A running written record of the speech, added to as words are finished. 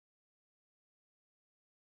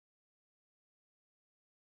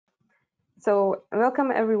So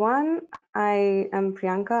welcome everyone. I am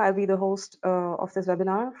Priyanka. I'll be the host of this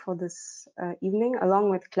webinar for this evening along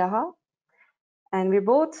with Clara. And we're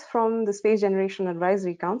both from the Space Generation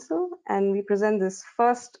Advisory Council, and we present this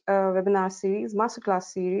first webinar series, masterclass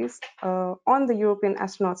series on the European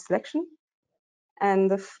Astronaut Selection. And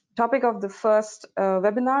the topic of the first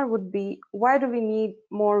webinar would be, why do we need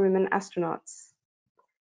more women astronauts?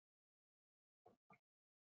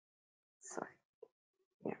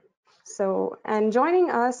 So, and joining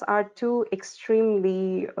us are two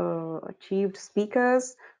extremely achieved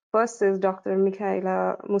speakers. First is Dr.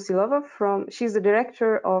 Michaela Musilova she's the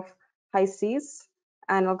director of High Seas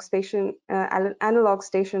Analog Station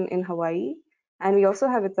in Hawaii. And we also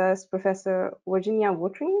have with us Professor Virginia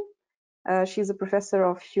Wotring. She's a professor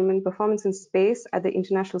of human performance in space at the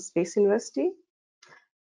International Space University.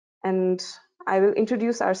 And I will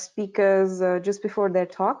introduce our speakers just before their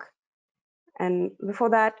talk. And before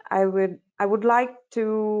that, I would like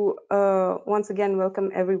to once again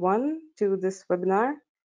welcome everyone to this webinar.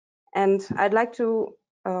 And I'd like to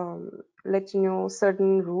let you know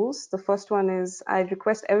certain rules. The first one is I'd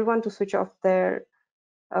request everyone to switch off their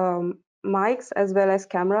mics as well as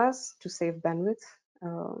cameras to save bandwidth.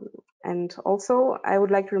 And also, I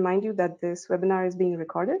would like to remind you that this webinar is being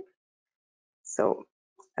recorded. So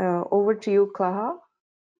over to you, Clara.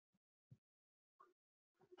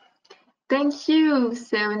 Thank you.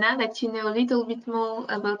 So now that you know a little bit more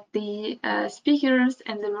about the speakers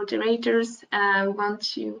and the moderators, we want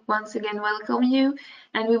to once again welcome you,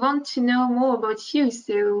 and we want to know more about you.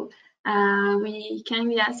 So we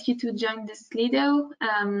kindly ask you to join the Slido,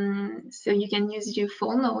 so you can use your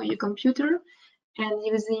phone or your computer, and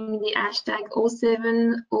using the hashtag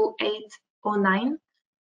 070809.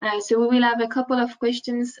 So we will have a couple of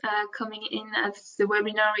questions coming in as the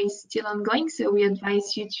webinar is still ongoing, so we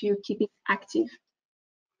advise you to keep it active.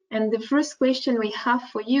 And the first question we have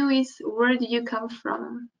for you is, where do you come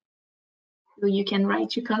from? So you can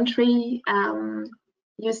write your country,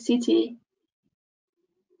 your city.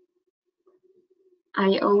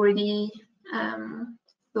 I already saw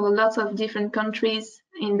lots of different countries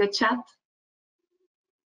in the chat.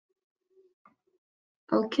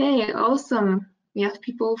 Okay, awesome. We have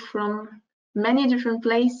people from many different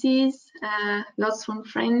places, lots from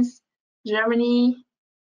France, Germany,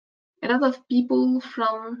 a lot of people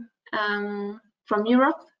from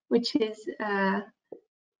Europe, which is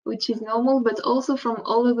normal, but also from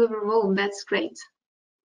all over the world. That's great.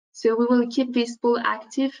 So we will keep this poll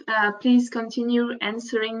active. Please continue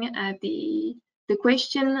answering the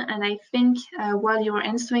question, and I think while you're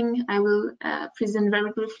answering, I will present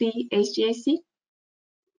very briefly HGAC.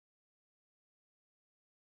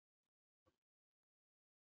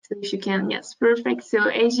 So if you can, yes, perfect. So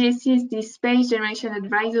HGAC is the Space Generation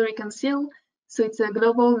Advisory Council. So it's a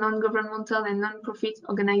global non-governmental and non-profit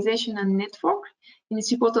organization and network in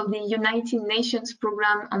support of the United Nations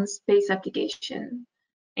Program on Space Application.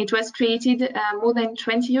 It was created more than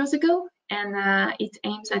 20 years ago, and it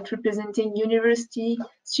aims at representing university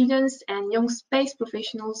students and young space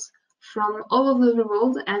professionals from all over the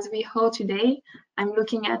world, as we are today. I'm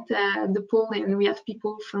looking at the poll, and we have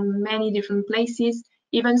people from many different places,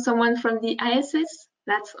 even someone from the ISS.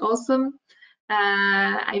 That's awesome.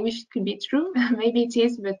 I wish it could be true. Maybe it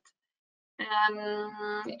is, but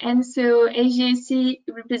and so HGAC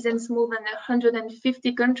represents more than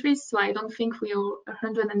 150 countries. So I don't think we are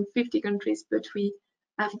 150 countries, but we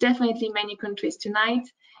have definitely many countries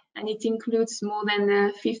tonight, and it includes more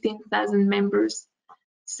than 15,000 members.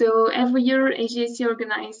 So every year, HGAC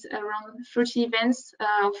organizes around 30 events.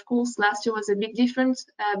 Of course, last year was a bit different,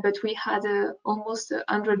 but we had almost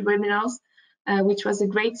 100 webinars, which was a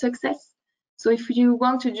great success. So if you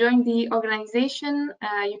want to join the organization,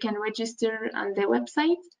 you can register on their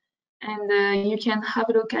website, and you can have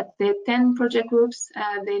a look at the 10 project groups,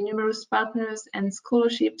 the numerous partners and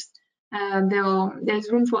scholarships. There's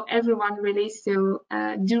room for everyone really, so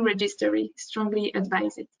do register. I strongly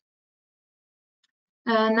advise it.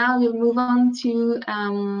 Now we'll move on to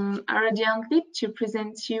our giant leap to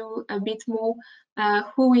present you a bit more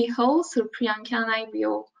who we are. So Priyanka and I, we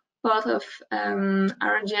are part of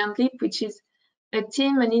our giant leap, which is a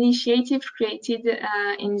team, an initiative created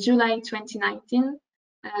in July 2019.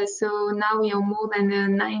 So now we are more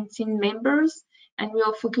than 19 members, and we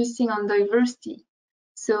are focusing on diversity.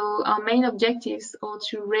 So our main objectives are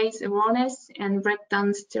to raise awareness and break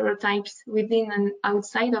down stereotypes within and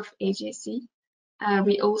outside of HGAC.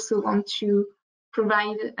 We also want to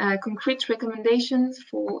provide concrete recommendations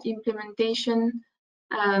for implementation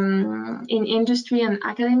in industry and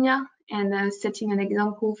academia, and setting an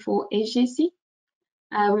example for HGAC.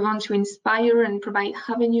 We want to inspire and provide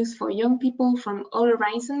avenues for young people from all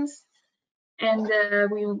horizons, and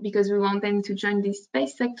because we want them to join the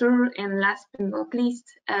space sector. And last but not least,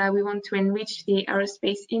 we want to enrich the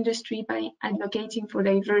aerospace industry by advocating for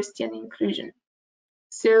diversity and inclusion.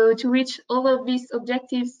 So to reach all of these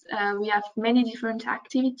objectives, we have many different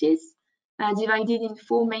activities divided in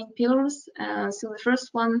 4 main pillars. So the first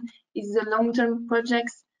one is the long-term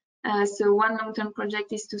projects. So one long-term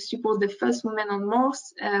project is to support the first women on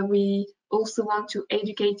Mars. We also want to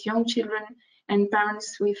educate young children and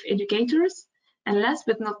parents with educators. And last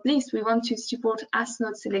but not least, we want to support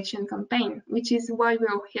Astronaut Selection Campaign, which is why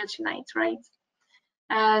we're here tonight, right?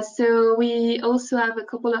 So we also have a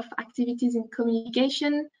couple of activities in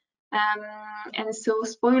communication. And so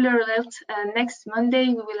spoiler alert, next Monday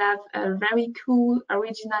we will have a very cool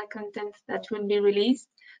original content that will be released.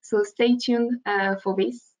 So stay tuned for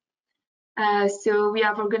this. So we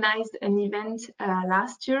have organized an event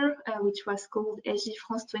last year, which was called SG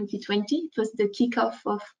France 2020. It was the kickoff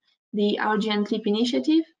of the Argent Leap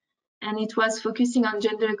initiative, and it was focusing on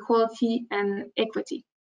gender equality and equity.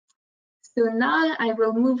 So now I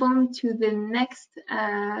will move on to the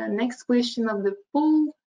next question of the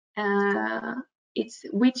poll. It's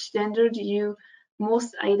which gender do you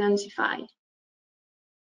most identify?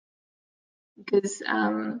 Because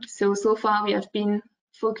so far we have been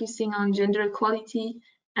focusing on gender equality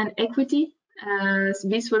and equity. So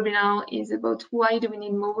this webinar is about why do we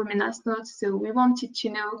need more women astronauts. So we wanted to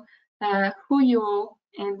know who you are,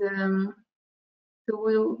 and so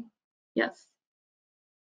we'll, yes,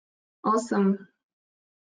 awesome.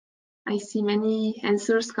 I see many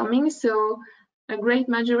answers coming. So a great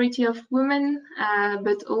majority of women,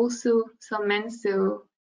 but also some men. So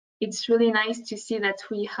it's really nice to see that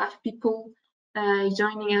we have people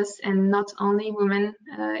joining us and not only women.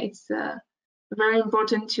 It's very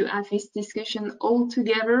important to have this discussion all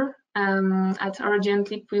together. At Argent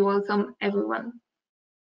Leap, we welcome everyone.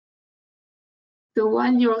 So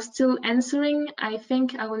while you're still answering, I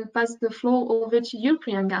think I will pass the floor over to you,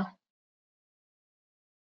 Priyanka.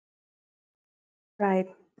 Right.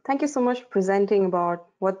 Thank you so much for presenting about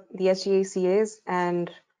what the SGAC is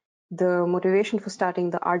and the motivation for starting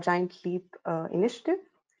the Our Giant Leap initiative.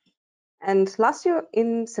 And last year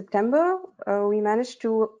in September, we managed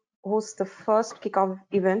to host the first kickoff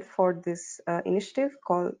event for this initiative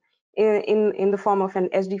called in the form of an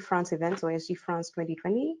SG France event, so SG France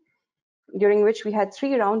 2020, during which we had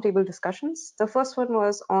 3 roundtable discussions. The first one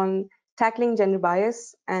was on tackling gender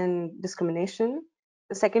bias and discrimination.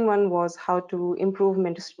 The second one was how to improve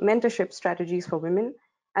mentorship strategies for women.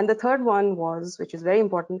 And the third one was, which is very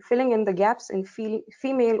important, filling in the gaps in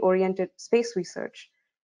female-oriented space research.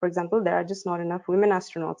 For example, there are just not enough women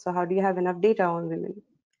astronauts. So how do you have enough data on women?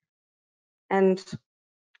 And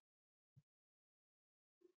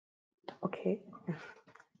okay.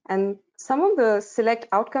 And some of the select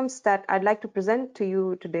outcomes that I'd like to present to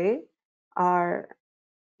you today are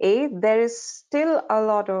there is still a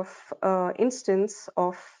lot of instance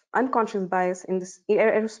of unconscious bias in this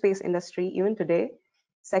aerospace industry even today.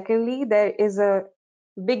 Secondly, there is a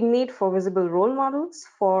big need for visible role models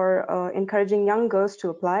for encouraging young girls to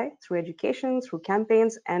apply through education, through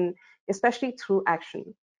campaigns, and especially through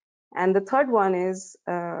action. And the third one is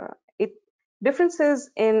differences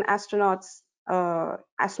in astronaut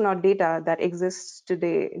data that exists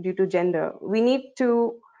today due to gender. We need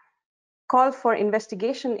to call for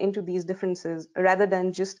investigation into these differences rather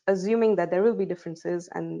than just assuming that there will be differences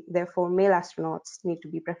and therefore male astronauts need to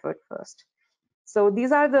be preferred first. So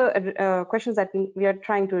these are the questions that we are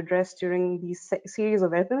trying to address during these series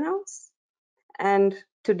of webinars. And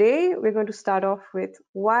today we're going to start off with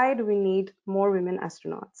why do we need more women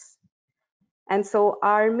astronauts? And so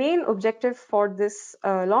our main objective for this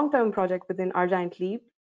long-term project within Our Giant Leap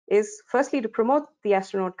is firstly to promote the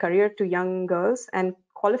astronaut career to young girls and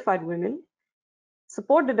qualified women,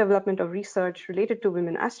 support the development of research related to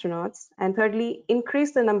women astronauts, and thirdly,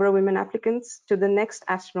 increase the number of women applicants to the next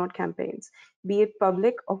astronaut campaigns, be it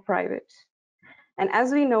public or private. And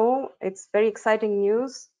as we know, it's very exciting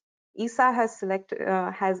news. ESA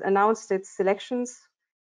has announced its selections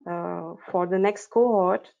for the next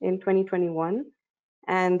cohort in 2021,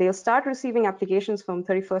 and they'll start receiving applications from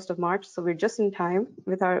 31st of March. So we're just in time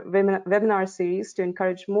with our webinar series to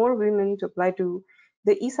encourage more women to apply to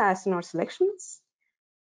the ESA Astronaut selections.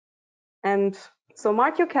 And so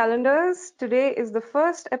mark your calendars. Today is the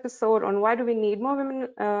first episode on why do we need more women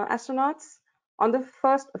astronauts. On the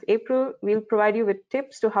 1st of April, we'll provide you with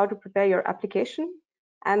tips to how to prepare your application.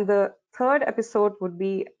 And the third episode would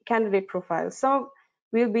be candidate profiles. So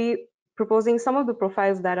we'll be proposing some of the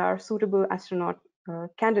profiles that are suitable astronaut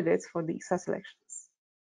candidates for the ESA selections.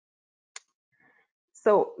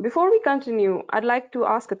 So before we continue, I'd like to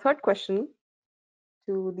ask a third question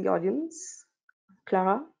to the audience.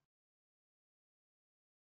 Clara?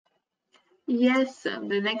 Yes,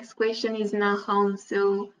 the next question is now on.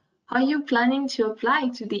 So, are you planning to apply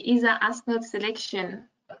to the ESA Astronaut Selection?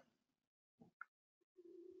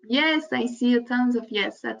 Yes, I see a tons of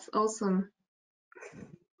yes. That's awesome.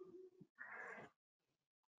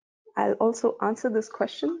 I'll also answer this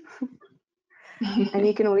question, and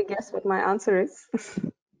you can only guess what my answer is.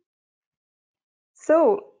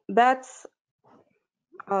 So that's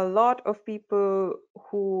a lot of people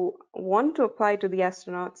who want to apply to the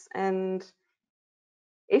astronauts. And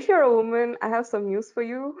if you're a woman, I have some news for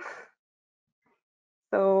you.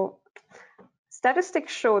 So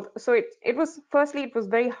statistics showed, so it was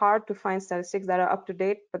very hard to find statistics that are up to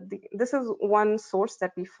date, but this is one source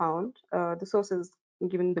that we found. The source is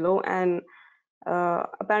given below, and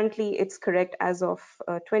apparently it's correct as of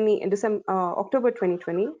October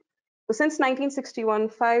 2020. So since 1961,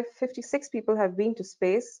 556 people have been to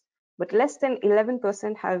space, but less than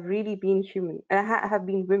 11% have really been have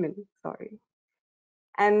been women. Sorry.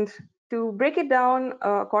 And to break it down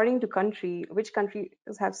according to country, which countries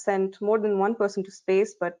have sent more than one person to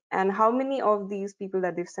space, and how many of these people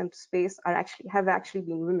that they've sent to space have actually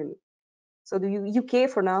been women. So the UK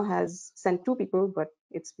for now has sent 2 people, but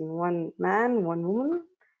it's been 1 man, 1 woman.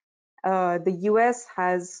 The US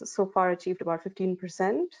has so far achieved about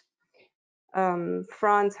 15%.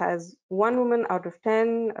 France has 1 woman out of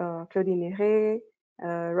 10, Claudine Neret.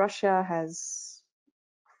 Russia has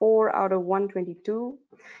 4 out of 122.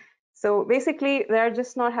 So basically, there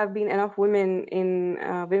just not have been enough women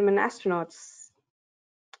astronauts.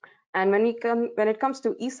 And when it comes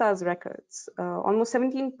to ESA's records, almost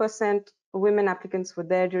 17% women applicants were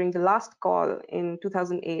there during the last call in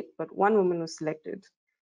 2008, but 1 woman was selected,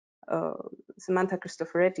 Samantha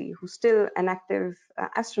Cristoforetti, who's still an active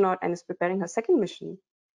astronaut and is preparing her 2nd mission.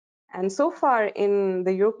 And so far in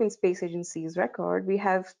the European Space Agency's record, we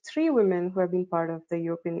have 3 women who have been part of the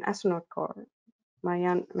European Astronaut Corps,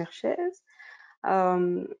 Marianne Merches,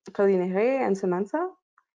 Claudine Neret, and Samantha.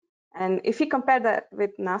 And if you compare that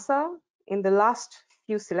with NASA, in the last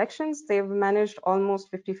few selections, they've managed almost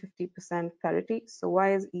 50-50% parity. So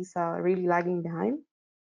why is ESA really lagging behind?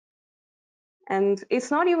 And it's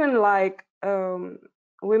not even like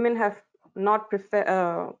women have not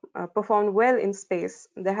performed well in space.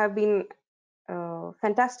 There have been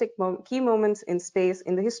fantastic key moments in space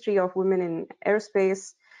in the history of women in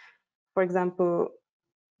aerospace. For example,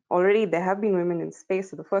 already there have been women in space.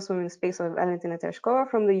 So the first woman in space was Valentina Tereshkova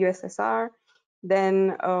from the USSR.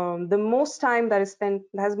 Then the most time that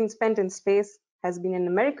has been spent in space has been an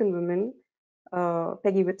American woman,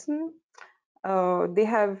 Peggy Whitson.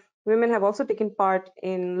 Women have also taken part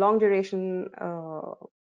in long duration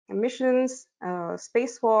missions,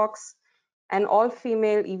 spacewalks, and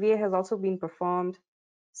all-female EVA has also been performed.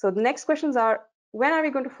 So the next questions are, when are we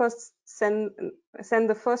going to first send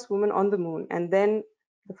the first woman on the moon, and then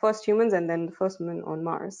the first humans, and then the first woman on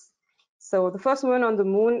Mars? So the first woman on the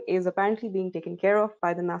moon is apparently being taken care of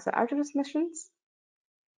by the NASA Artemis missions.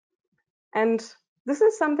 And this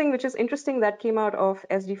is something which is interesting that came out of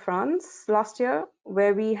SD France last year,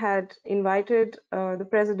 where we had invited the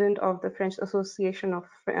president of the French Association of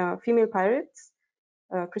Female Pilots,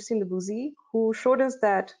 Christine de Bouzy, who showed us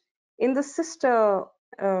that in the sister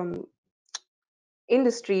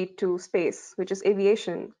industry to space, which is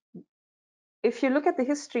aviation, if you look at the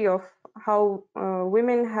history of how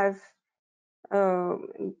women have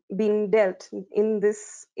been dealt in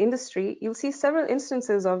this industry, you'll see several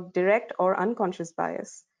instances of direct or unconscious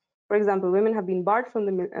bias. For example, women have been barred from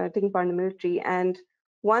taking part in the military, and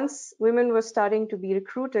once women were starting to be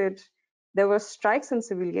recruited, there were strikes in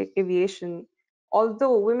civil aviation.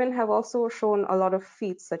 Although women have also shown a lot of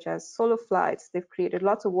feats, such as solo flights, they've created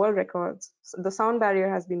lots of world records, so the sound barrier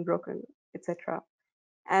has been broken, etc.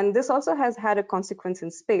 And this also has had a consequence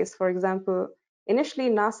in space. For example, initially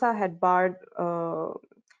NASA had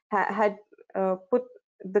put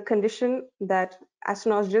the condition that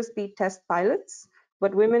astronauts just be test pilots,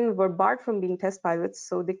 but women were barred from being test pilots,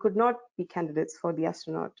 so they could not be candidates for the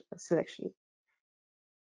astronaut selection.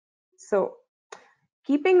 So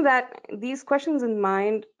keeping these questions in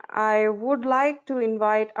mind, I would like to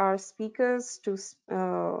invite our speakers to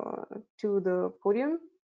the podium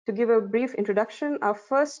to give a brief introduction. Our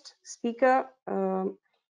first speaker,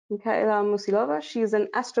 Michaela Musilova, she is an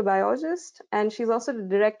astrobiologist, and she's also the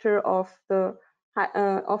director of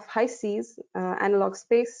High Seas Analog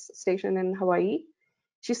Space Station in Hawaii.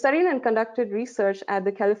 She studied and conducted research at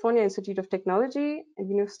the California Institute of Technology and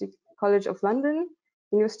University College of London.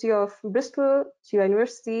 University of Bristol, Chiba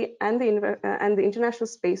University, and the International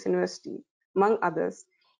Space University, among others.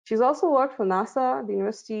 She's also worked for NASA, the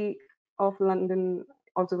University of London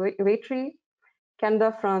Observatory,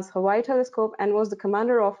 Canada, France, Hawaii Telescope, and was the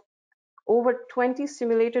commander of over 20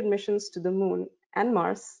 simulated missions to the Moon and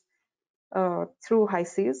Mars through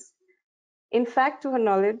HISES. In fact, to her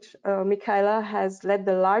knowledge, Michaela has led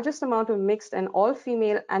the largest amount of mixed and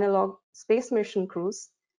all-female analog space mission crews,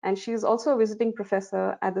 and she is also a visiting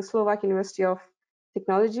professor at the Slovak University of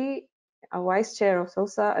Technology, a vice chair of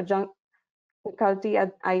SOSA, adjunct faculty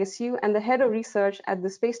at ISU, and the head of research at the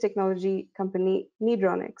space technology company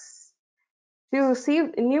Needronics. She has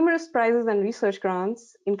received numerous prizes and research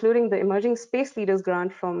grants, including the Emerging Space Leaders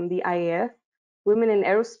Grant from the IAF, Women in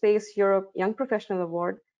Aerospace Europe Young Professional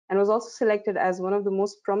Award, and was also selected as one of the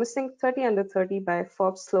most promising 30 under 30 by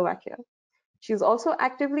Forbes Slovakia. She is also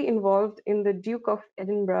actively involved in the Duke of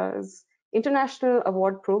Edinburgh's International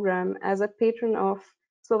Award Program as a patron of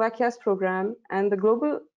Slovakia's program and the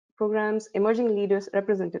global program's Emerging Leaders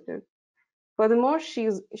Representative. Furthermore, she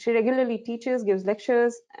regularly teaches, gives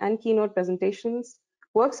lectures and keynote presentations,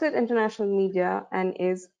 works with international media, and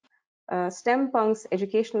is STEM Punk's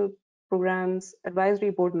educational programs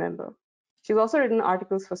advisory board member. She's also written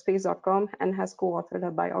articles for space.com and has co-authored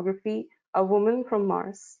a biography, A Woman from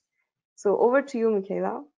Mars. So over to you,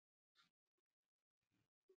 Michaela.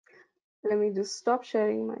 Let me just stop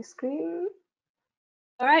sharing my screen.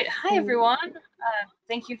 All right. Hi, everyone.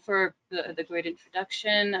 Thank you for the great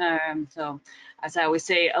introduction. So, as I always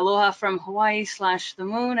say, aloha from Hawaii / the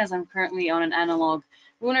moon, as I'm currently on an analog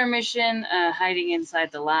lunar mission, hiding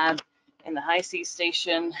inside the lab in the HISES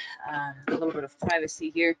station. A little bit of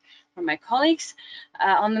privacy here from my colleagues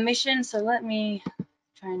on the mission. So let me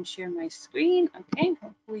try and share my screen. Okay,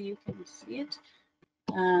 hopefully you can see it.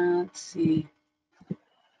 Let's see.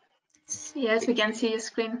 Yes, we can see your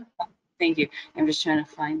screen. Thank you. I'm just trying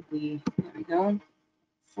to find the, there we go,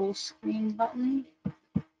 full screen button.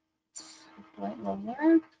 Right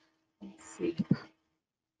over. Let's see.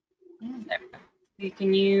 There we go.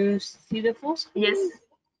 Can you see the full screen? Yes.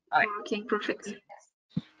 All right. Okay, perfect.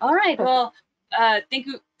 All right. Well, thank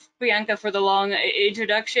you, Priyanka, for the long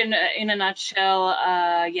introduction. In a nutshell,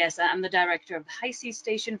 yes, I'm the director of the HISES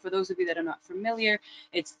station. For those of you that are not familiar,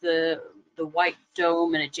 it's the white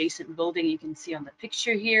dome and adjacent building you can see on the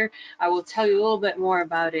picture here. I will tell you a little bit more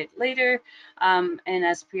about it later. And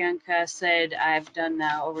as Priyanka said, I've done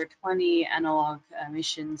now over 20 analog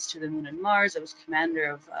missions to the Moon and Mars. I was commander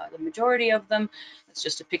of the majority of them. It's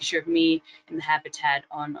just a picture of me in the habitat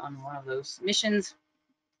on one of those missions.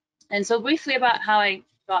 And so briefly about how I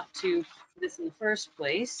got to this in the first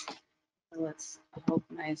place. So let's hope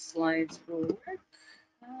my slides will work.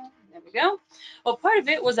 There we go. Well, part of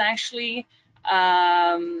it was actually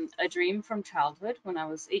a dream from childhood. When I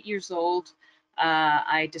was 8 years old,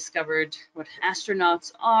 I discovered what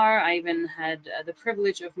astronauts are. I even had the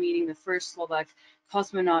privilege of meeting the first Slovak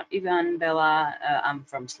cosmonaut, Ivan Bela. I'm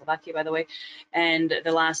from Slovakia, by the way, and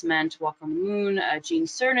the last man to walk on the moon, Gene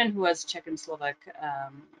Cernan, who has Czech and Slovak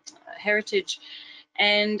heritage.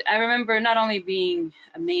 And I remember not only being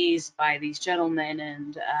amazed by these gentlemen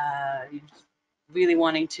and really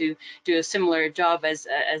wanting to do a similar job as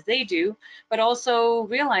they do, but also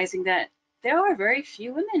realizing that there are very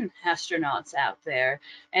few women astronauts out there.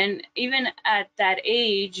 And even at that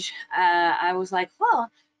age, I was like,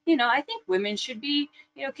 well, you know, I think women should be,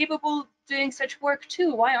 you know, capable of doing such work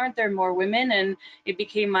too. Why aren't there more women? And it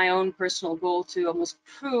became my own personal goal to almost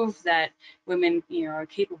prove that women, you know, are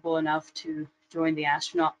capable enough to join the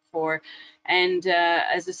astronaut corps. And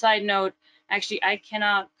as a side note, actually, I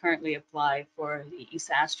cannot currently apply for the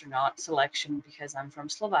ESA Astronaut Selection because I'm from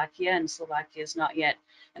Slovakia, and Slovakia is not yet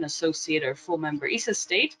an associate or full member ESA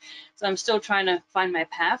state. So I'm still trying to find my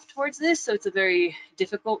path towards this. So it's a very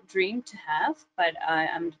difficult dream to have, but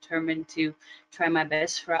I'm determined to try my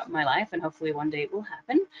best throughout my life, and hopefully one day it will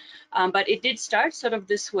happen. But it did start sort of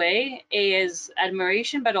this way, as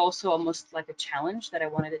admiration, but also almost like a challenge that I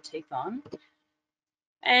wanted to take on.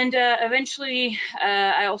 And eventually,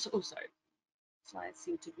 I also, oh, sorry. Slides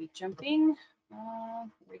seem to be jumping.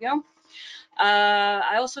 Here we go.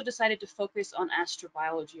 I also decided to focus on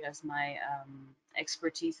astrobiology as my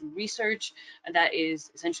expertise and research. That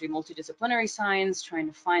is essentially multidisciplinary science, trying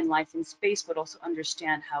to find life in space, but also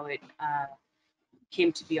understand how it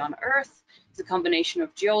came to be on Earth. It's a combination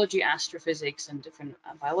of geology, astrophysics, and different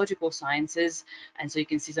biological sciences. And so you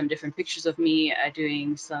can see some different pictures of me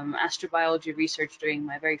doing some astrobiology research during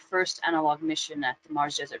my very first analog mission at the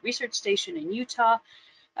Mars Desert Research Station in Utah.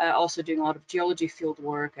 Also doing a lot of geology field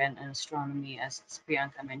work and astronomy, as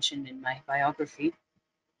Priyanka mentioned in my biography.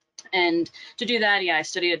 And to do that, yeah, I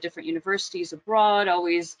studied at different universities abroad,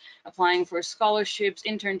 always applying for scholarships,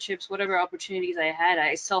 internships, whatever opportunities I had.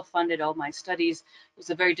 I self-funded all my studies. It was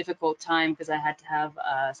a very difficult time because I had to have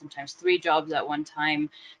sometimes 3 jobs at one time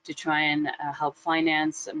to try and help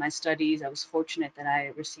finance my studies. I was fortunate that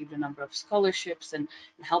I received a number of scholarships and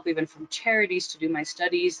help even from charities to do my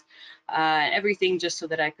studies, and everything just so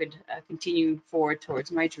that I could continue forward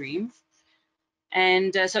towards my dream.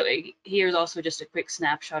 And so here's also just a quick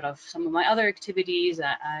snapshot of some of my other activities.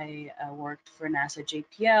 I worked for NASA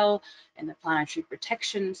JPL in the planetary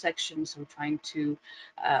protection section, so trying to,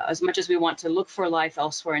 as much as we want to look for life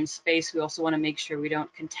elsewhere in space, we also want to make sure we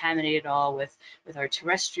don't contaminate it all with our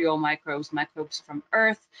terrestrial microbes from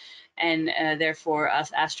Earth. And therefore,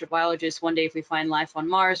 us astrobiologists, one day if we find life on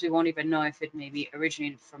Mars, we won't even know if it maybe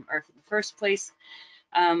originated from Earth in the first place.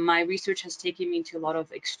 My research has taken me to a lot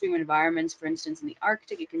of extreme environments. For instance, in the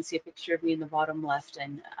Arctic, you can see a picture of me in the bottom left,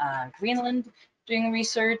 in Greenland doing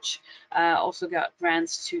research. Also got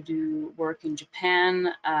grants to do work in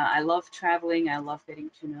Japan. I love traveling. I love getting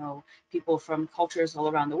to know people from cultures all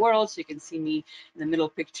around the world. So you can see me in the middle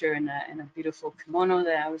picture in a beautiful kimono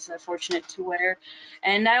that I was fortunate to wear.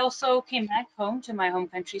 And I also came back home to my home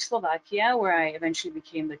country, Slovakia, where I eventually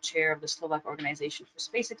became the chair of the Slovak Organization for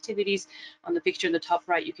Space Activities. On the picture in the top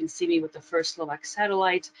right, you can see me with the first Slovak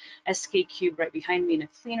satellite, SK Cube right behind me in a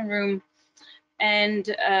clean room. And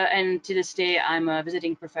to this day, I'm a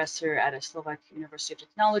visiting professor at a Slovak University of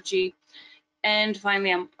Technology. And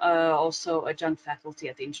finally, I'm also adjunct faculty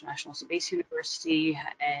at the International Space University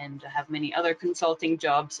and have many other consulting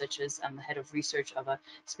jobs, such as I'm the head of research of a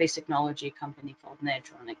space technology company called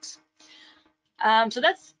Neotronics. So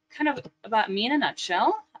that's kind of about me in a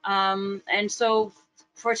nutshell. And so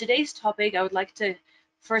for today's topic, I would like to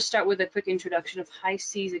first start with a quick introduction of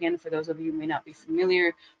HI-SEAS, again, for those of you who may not be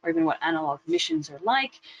familiar, or even what analog missions are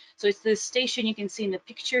like. So it's the station you can see in the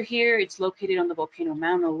picture here. It's located on the volcano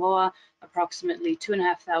Mauna Loa, approximately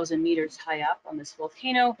 2,500 meters high up on this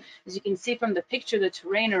volcano. As you can see from the picture, the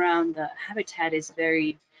terrain around the habitat is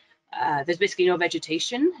very there's basically no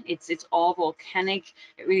vegetation. It's all volcanic.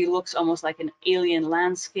 It really looks almost like an alien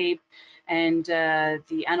landscape. And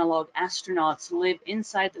the analog astronauts live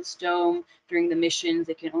inside this dome during the missions.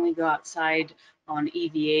 They can only go outside on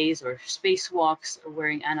EVAs or spacewalks or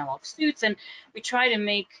wearing analog suits. And we try to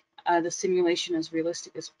make the simulation as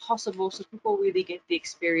realistic as possible so people really get the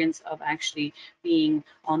experience of actually being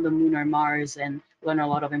on the moon or Mars and learn a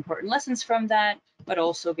lot of important lessons from that, but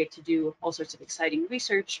also get to do all sorts of exciting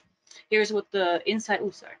research. Here's what the inside,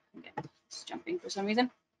 oh, sorry, again, it's jumping for some reason.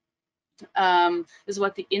 This is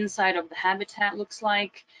what the inside of the habitat looks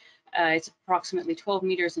like. It's approximately 12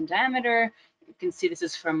 meters in diameter. You can see this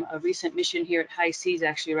is from a recent mission here at HI-SEAS,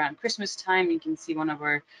 actually around Christmas time. You can see one of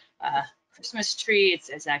our Christmas tree.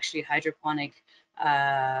 It's actually a hydroponic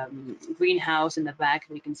greenhouse in the back.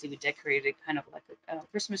 You can see we decorated kind of like a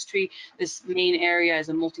Christmas tree. This main area is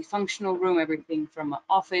a multifunctional room, everything from an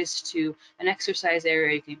office to an exercise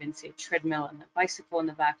area. You can even see a treadmill and a bicycle in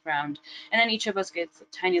the background. And then each of us gets a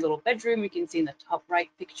tiny little bedroom. You can see in the top right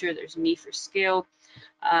picture, there's me for scale.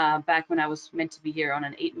 Back when I was meant to be here on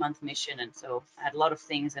an 8-month mission, and so I had a lot of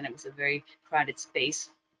things and it was a very crowded space.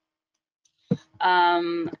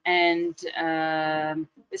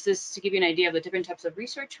 This is to give you an idea of the different types of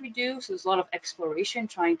research we do. So there's a lot of exploration,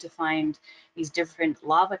 trying to find these different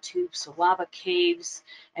lava tubes, so lava caves,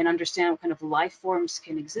 and understand what kind of life forms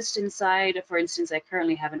can exist inside. For instance, I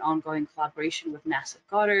currently have an ongoing collaboration with NASA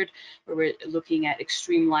Goddard, where we're looking at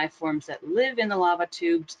extreme life forms that live in the lava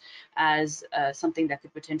tubes as something that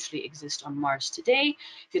could potentially exist on Mars today.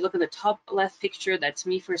 If you look at the top left picture, that's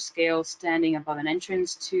me for scale standing above an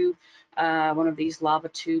entrance to one of these lava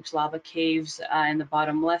tubes, lava caves. In the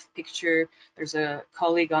bottom left picture, there's a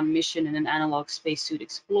colleague on mission in an analog spacesuit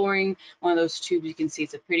exploring one of those tubes. You can see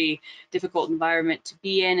it's a pretty difficult environment to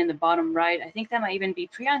be in. In the bottom right, I think that might even be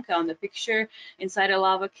Priyanka on the picture inside a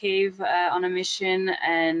lava cave on a mission.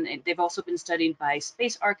 And they've also been studied by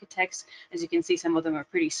space architects. As you can see, some of them are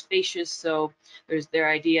pretty spacious. So there's their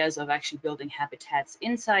ideas of actually building habitats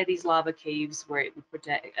inside these lava caves where it would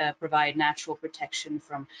provide natural protection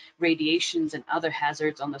from radiations and other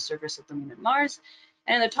hazards on the surface of the moon and Mars.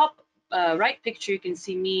 And in the top right picture, you can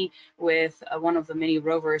see me with one of the many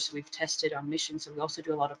rovers we've tested on missions. So we also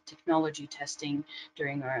do a lot of technology testing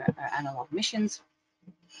during our analog missions.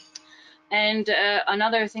 And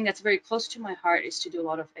another thing that's very close to my heart is to do a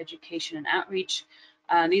lot of education and outreach.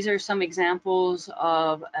 These are some examples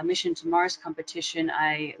of a mission to Mars competition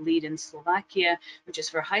I lead in Slovakia, which is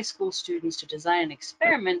for high school students to design an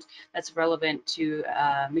experiment that's relevant to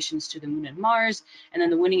missions to the Moon and Mars. And then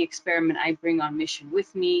the winning experiment I bring on mission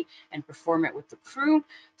with me and perform it with the crew.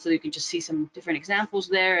 So you can just see some different examples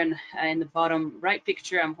there. And in the bottom right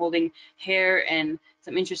picture, I'm holding hair and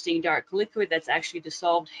some interesting dark liquid that's actually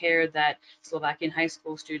dissolved hair that Slovakian high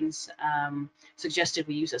school students suggested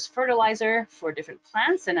we use as fertilizer for different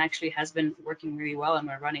plants, and actually has been working really well, and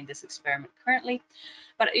we're running this experiment currently.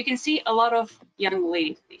 But you can see a lot of young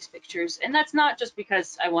ladies in these pictures, and that's not just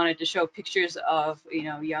because I wanted to show pictures of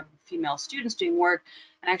young female students doing work.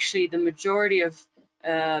 Actually, the majority of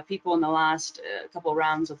people in the last couple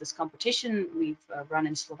rounds of this competition we've run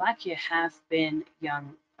in Slovakia have been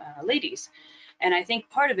young ladies. And I think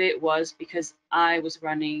part of it was because I was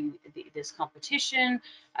running this competition.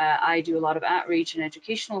 I do a lot of outreach and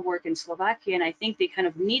educational work in Slovakia, and I think they kind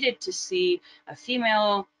of needed to see a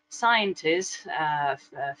female scientist, a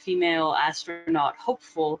female astronaut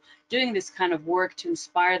hopeful, doing this kind of work to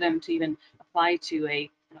inspire them to even apply to a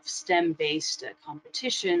kind of STEM-based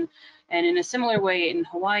competition. And in a similar way, in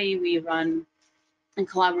Hawaii, we run in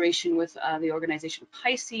collaboration with the organization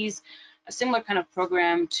Pisces, a similar kind of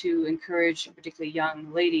program to encourage particularly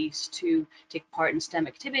young ladies to take part in STEM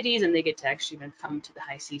activities, and they get to actually even come to the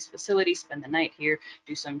High Seas facility, spend the night here,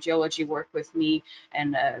 do some geology work with me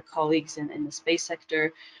and colleagues in the space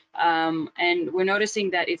sector. And we're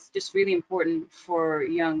noticing that it's just really important for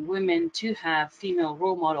young women to have female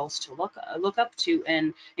role models to look up to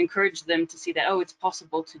and encourage them to see that, oh, it's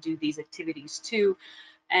possible to do these activities too.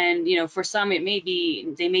 And for some it may be,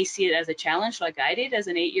 they may see it as a challenge, like I did as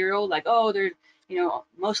an 8-year-old, like, oh, they're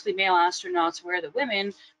mostly male astronauts, where are the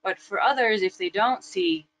women? But for others, if they don't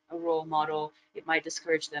see a role model, it might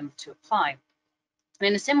discourage them to apply. And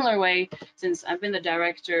in a similar way, since I've been the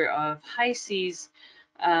director of High Seas,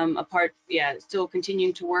 still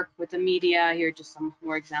continuing to work with the media. Here are just some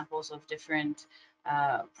more examples of different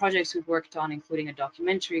projects we've worked on, including a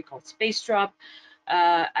documentary called Space Drop.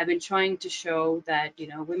 I've been trying to show that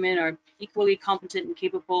women are equally competent and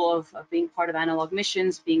capable of being part of analog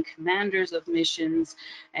missions, being commanders of missions,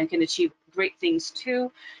 and can achieve great things too.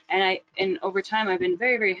 And over time, I've been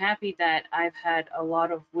very, very happy that I've had a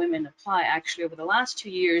lot of women apply. Actually, over the last 2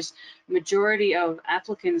 years, majority of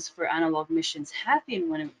applicants for analog missions have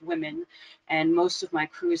been women, and most of my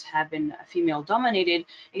crews have been female dominated.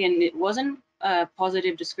 Again, it wasn't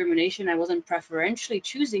positive discrimination. I wasn't preferentially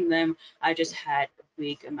choosing them. I just had a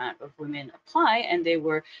big amount of women apply, and they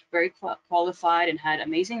were very qualified and had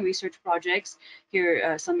amazing research projects. Here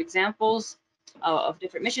are some examples of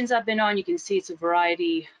different missions I've been on. You can see it's a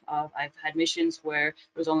variety of, I've had missions where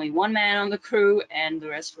there was only one man on the crew and the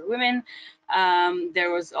rest were women.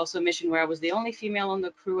 There was also a mission where I was the only female on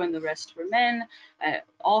the crew and the rest were men.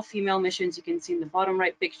 All female missions, you can see in the bottom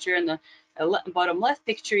right picture, and the bottom left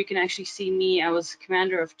picture, you can actually see me. I was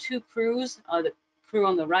commander of 2 crews. The crew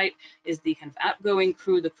on the right is the kind of outgoing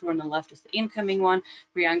crew. The crew on the left is the incoming one.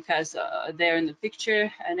 Priyanka is there in the picture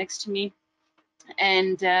next to me.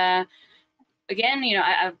 And again,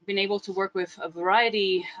 I've been able to work with a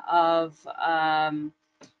variety of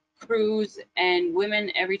crews, and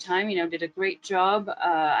women every time did a great job.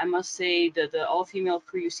 I must say that the all-female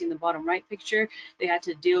crew you see in the bottom right picture, they had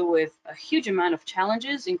to deal with a huge amount of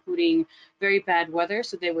challenges, including very bad weather,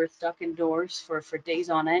 so they were stuck indoors for days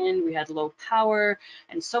on end. We had low power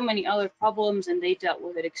and so many other problems, and they dealt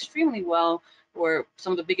with it extremely well. Were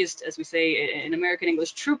some of the biggest, as we say in American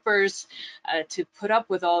English, troopers, to put up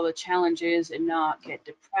with all the challenges and not get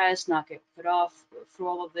depressed, not get put off through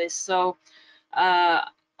all of this. So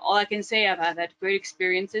all I can say, I've had great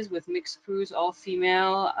experiences with mixed crews, all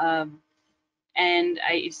female, and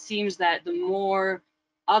it seems that the more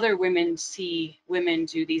other women see women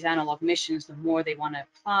do these analog missions, the more they want to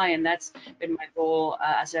apply. And that's been my goal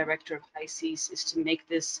as director of High Seas, is to make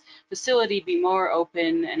this facility be more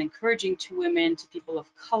open and encouraging to women, to people of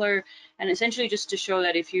color, and essentially just to show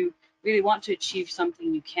that if you really want to achieve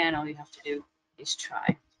something, you can. All you have to do is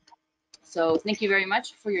try. So thank you very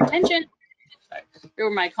much for your attention. Here are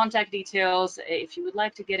my contact details. If you would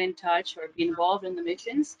like to get in touch or be involved in the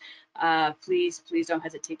missions, please don't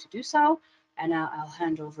hesitate to do so. And I'll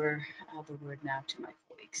hand over the word now to my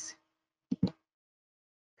colleagues.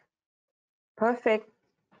 Perfect,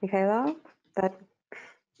 Michaela.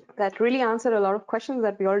 That really answered a lot of questions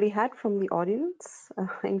that we already had from the audience,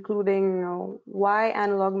 including why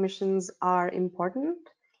analog missions are important,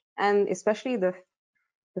 and especially the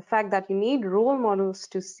fact that you need role models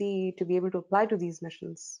to be able to apply to these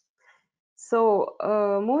missions. So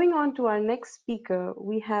moving on to our next speaker,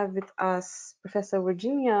 we have with us Professor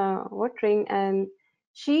Virginia Wotring, and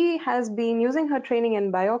she has been using her training in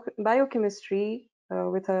biochemistry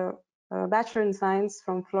with a Bachelor in Science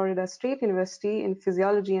from Florida State University in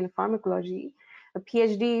Physiology and Pharmacology, a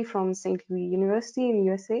PhD from St. Louis University in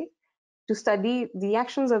USA, to study the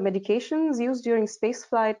actions of medications used during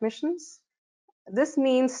spaceflight missions. This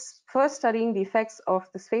means first studying the effects of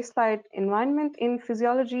the spaceflight environment in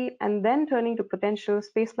physiology and then turning to potential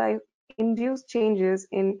spaceflight-induced changes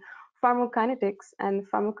in pharmacokinetics and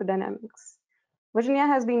pharmacodynamics. Virginia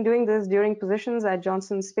has been doing this during positions at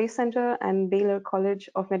Johnson Space Center and Baylor College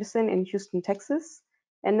of Medicine in Houston, Texas,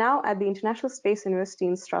 and now at the International Space University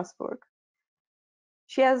in Strasbourg.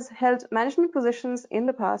 She has held management positions in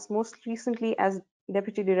the past, most recently as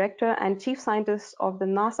Deputy Director and Chief Scientist of the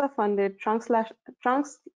NASA-funded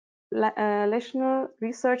Translational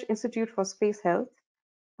Research Institute for Space Health.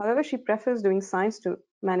 However, she prefers doing science to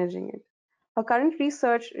managing it. Her current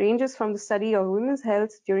research ranges from the study of women's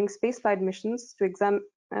health during spaceflight missions to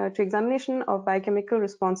examination of biochemical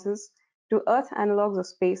responses to Earth analogs of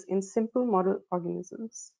space in simple model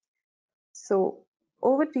organisms. So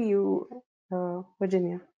over to you,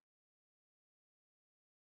 Virginia.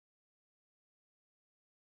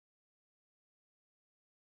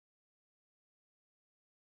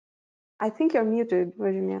 I think you're muted,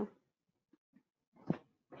 Virginia.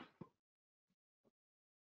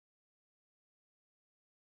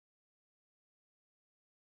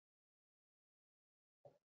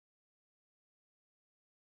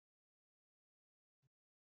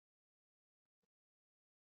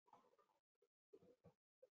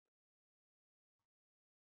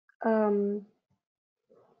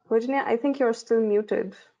 Virginia, I think you're still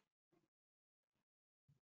muted.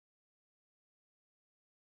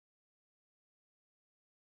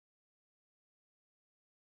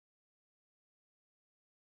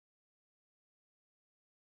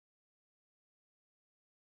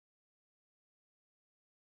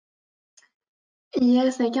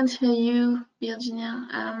 Yes, I can't hear you, Virginia.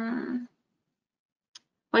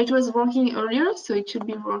 Well, it was working earlier, so it should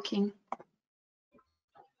be working.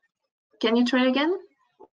 Can you try again?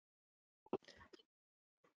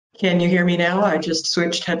 Can you hear me now? I just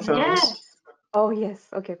switched headphones. Yes. Oh, yes.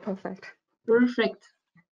 Okay, perfect. Perfect.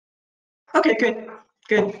 Okay, good,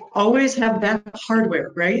 good. Always have backup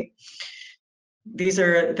hardware, right? These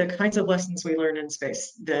are the kinds of lessons we learn in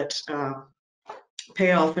space that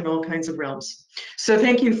pay off in all kinds of realms. So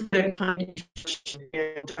thank you for the kind introduction,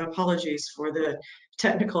 and apologies for the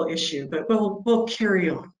technical issue, but we'll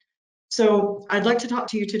carry on. So I'd like to talk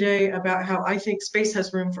to you today about how I think space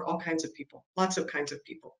has room for all kinds of people, lots of kinds of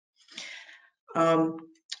people.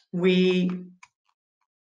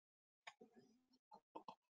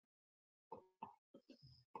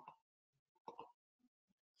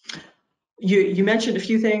 You mentioned a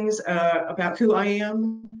few things about who I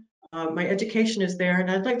am. My education is there,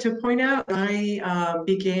 and I'd like to point out I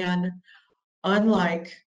began,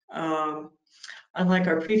 unlike our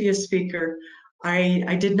previous speaker,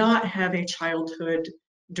 I did not have a childhood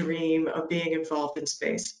dream of being involved in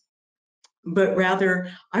space, but rather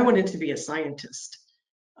I wanted to be a scientist.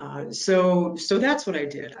 So that's what I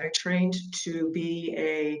did. I trained to be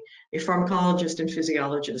a pharmacologist and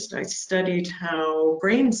physiologist. I studied how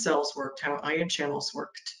brain cells worked, how ion channels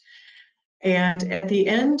worked. And at the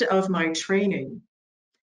end of my training,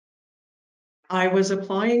 I was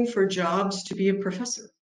applying for jobs to be a professor.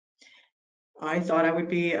 I thought I would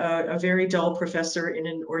be a very dull professor in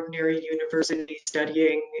an ordinary university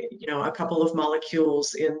studying, a couple of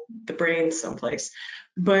molecules in the brain someplace.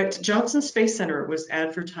 But Johnson Space Center was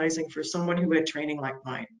advertising for someone who had training like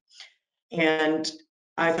mine. And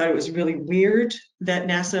I thought it was really weird that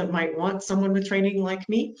NASA might want someone with training like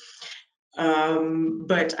me.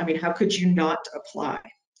 But I mean, how could you not apply?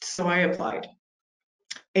 So I applied.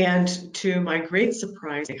 And to my great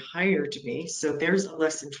surprise, they hired me. So there's a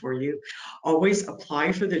lesson for you. Always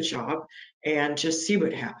apply for the job and just see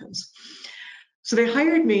what happens. So they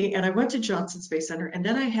hired me, and I went to Johnson Space Center, and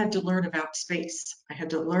then I had to learn about space. I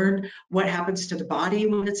had to learn what happens to the body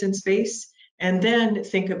when it's in space, and then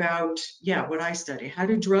think about, what I study. How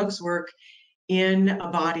do drugs work in a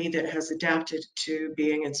body that has adapted to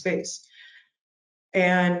being in space?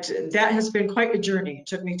 And that has been quite a journey. It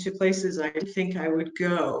took me to places I didn't think I would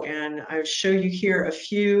go. And I'll show you here a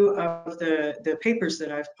few of the papers that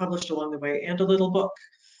I've published along the way and a little book.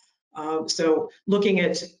 So looking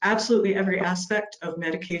at absolutely every aspect of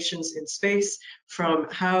medications in space, from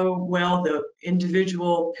how well the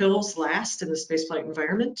individual pills last in the spaceflight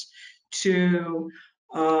environment, to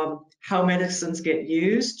how medicines get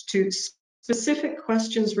used, to specific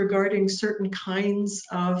questions regarding certain kinds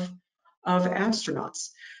of astronauts.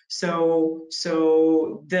 So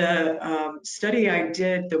the study I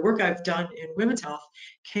did, the work I've done in women's health,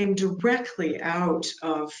 came directly out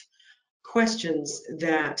of questions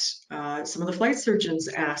that some of the flight surgeons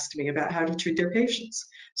asked me about how to treat their patients.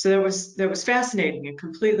 So that was fascinating and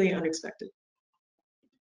completely unexpected.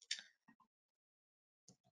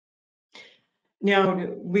 Now,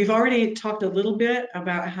 we've already talked a little bit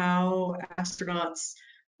about how astronauts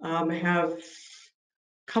have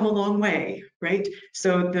come a long way, right?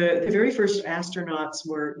 So the very first astronauts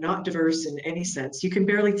were not diverse in any sense. You can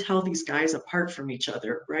barely tell these guys apart from each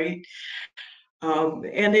other, right?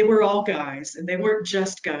 And they were all guys, and they weren't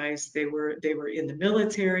just guys. They were in the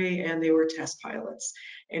military, and they were test pilots.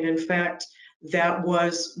 And in fact, that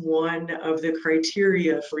was one of the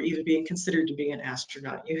criteria for even being considered to be an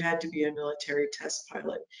astronaut. You had to be a military test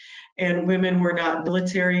pilot. And women were not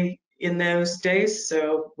military in those days,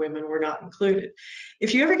 so women were not included.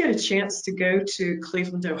 If you ever get a chance to go to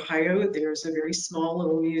Cleveland, Ohio, there's a very small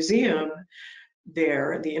little museum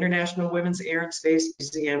there, the International Women's Air and Space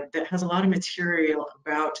Museum, that has a lot of material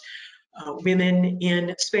about women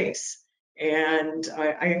in space. And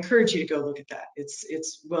I encourage you to go look at that.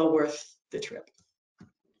 It's well worth the trip.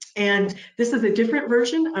 And this is a different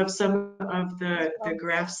version of some of the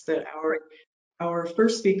graphs that our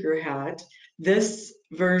first speaker had. This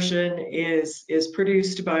version is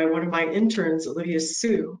produced by one of my interns, Olivia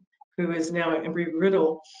Sue, who is now at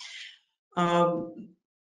Embry-Riddle.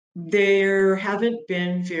 There haven't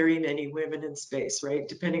been very many women in space, right?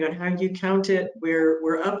 Depending on how you count it,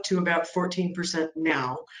 we're up to about 14%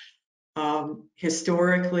 now.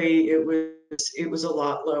 Historically, it was a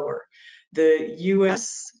lot lower. The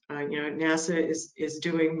U.S., NASA is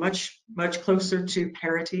doing much closer to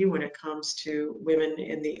parity when it comes to women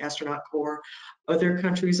in the astronaut corps. Other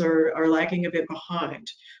countries are lagging a bit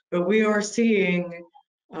behind, but we are seeing,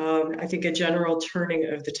 I think, a general turning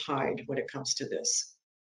of the tide when it comes to this.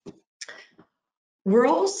 We're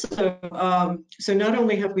also, so not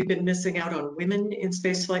only have we been missing out on women in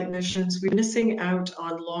spaceflight missions, we're missing out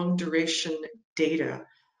on long duration data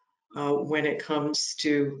when it comes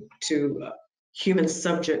to human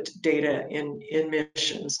subject data in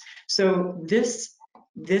missions. So this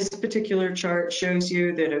particular chart shows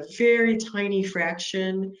you that a very tiny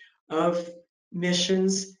fraction of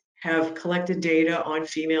missions have collected data on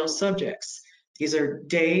female subjects. These are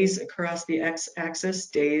days across the x-axis,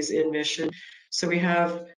 days in mission. So we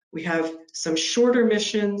have some shorter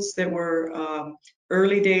missions that were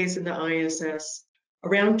early days in the ISS.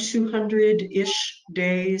 Around 200-ish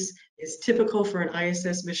days is typical for an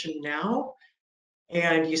ISS mission now.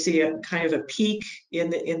 And you see a kind of a peak in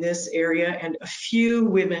this area, and a few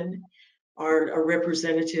women are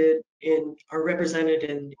represented in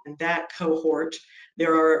that cohort.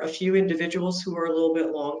 There are a few individuals who are a little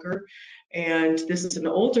bit longer. And this is an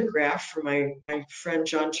older graph from my friend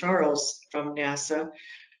John Charles from NASA.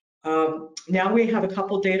 Now we have a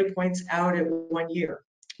couple data points out at 1 year.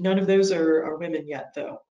 None of those are women yet,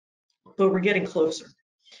 though, but we're getting closer.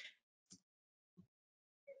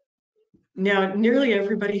 Now, nearly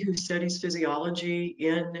everybody who studies physiology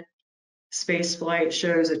in spaceflight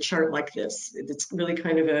shows a chart like this. It's really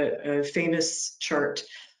kind of a famous chart.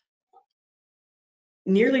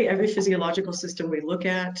 Nearly every physiological system we look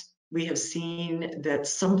at, we have seen that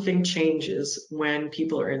something changes when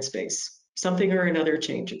people are in space. Something or another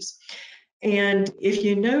changes. And if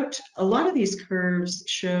you note, a lot of these curves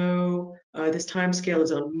show, this time scale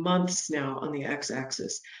is on months now on the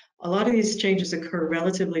x-axis. A lot of these changes occur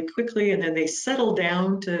relatively quickly, and then they settle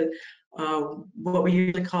down to what we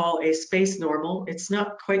usually call a space normal. It's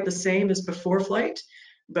not quite the same as before flight,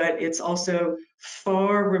 but it's also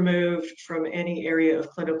far removed from any area of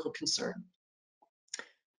clinical concern.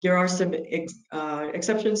 There are some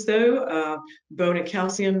exceptions, though. Bone and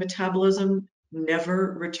calcium metabolism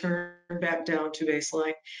never return back down to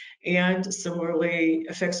baseline, and similarly,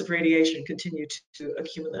 effects of radiation continue to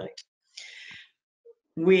accumulate.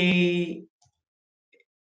 We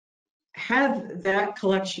have that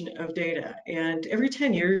collection of data, and every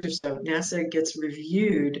 10 years or so, NASA gets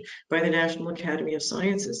reviewed by the National Academy of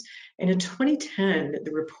Sciences. And in 2010,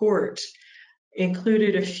 the report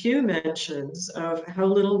included a few mentions of how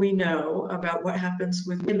little we know about what happens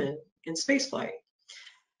with women in spaceflight.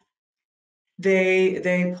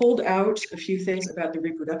 They pulled out a few things about the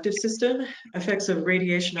reproductive system, effects of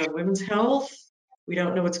radiation on women's health. We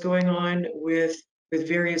don't know what's going on with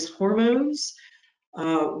various hormones.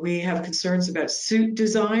 We have concerns about suit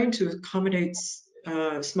design to accommodate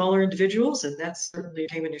smaller individuals, and that's certainly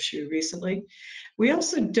became an issue recently. We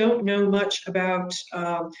also don't know much about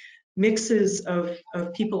mixes of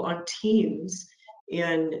people on teams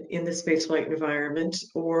in the spaceflight environment,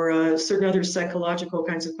 or certain other psychological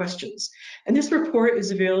kinds of questions. And this report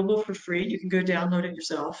is available for free. You can go download it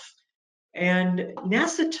yourself. And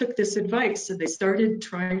NASA took this advice and they started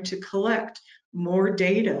trying to collect more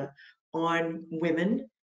data on women,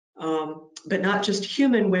 but not just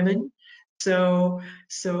human women. So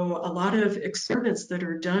a lot of experiments that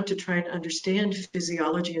are done to try and understand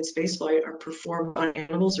physiology in spaceflight are performed on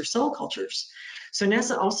animals or cell cultures. So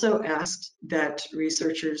NASA also asked that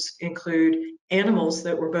researchers include animals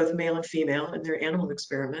that were both male and female in their animal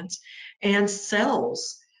experiments, and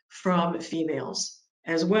cells from females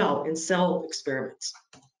as well in cell experiments.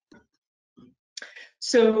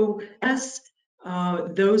 So as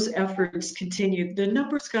those efforts continued, the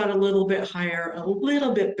numbers got a little bit higher, a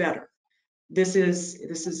little bit better. This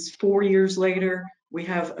is 4 years later. We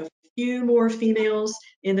have a few more females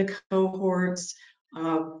in the cohorts.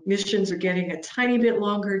 Missions are getting a tiny bit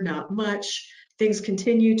longer, not much. Things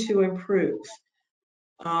continue to improve.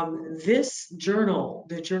 This journal,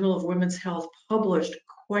 the Journal of Women's Health, published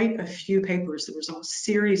quite a few papers. There was a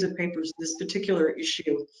series of papers in this particular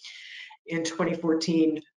issue in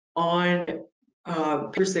 2014 on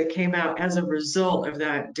papers that came out as a result of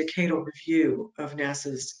that decadal review of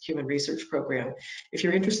NASA's Human Research Program. If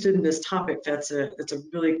you're interested in this topic, that's a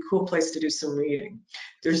really cool place to do some reading.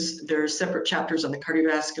 There are separate chapters on the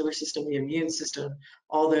cardiovascular system, the immune system,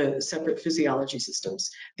 all the separate physiology systems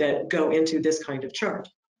that go into this kind of chart.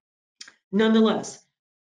 Nonetheless,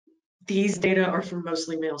 these data are for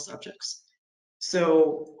mostly male subjects.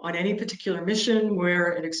 So on any particular mission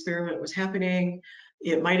where an experiment was happening,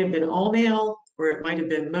 it might have been all male, or it might have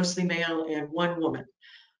been mostly male and one woman.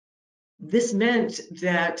 This meant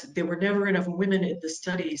that there were never enough women in the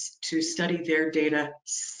studies to study their data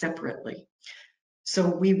separately. So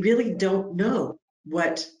we really don't know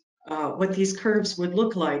what these curves would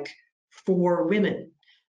look like for women.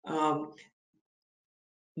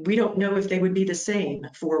 We don't know if they would be the same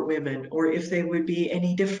for women or if they would be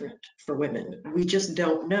any different for women. We just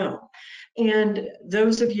don't know. And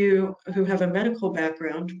those of you who have a medical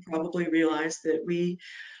background probably realize that we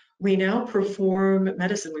now perform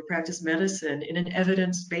medicine, we practice medicine in an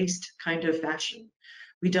evidence-based kind of fashion.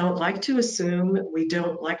 We don't like to assume, we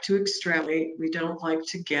don't like to extrapolate, we don't like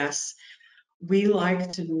to guess. We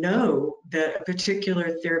like to know that a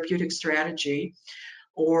particular therapeutic strategy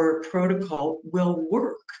or protocol will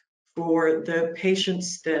work for the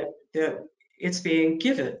patients that it's being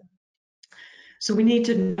given. So we need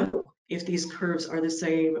to know if these curves are the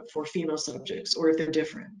same for female subjects or if they're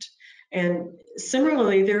different. And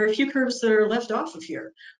similarly, there are a few curves that are left off of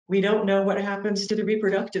here. We don't know what happens to the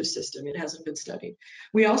reproductive system. It hasn't been studied.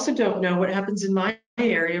 We also don't know what happens in my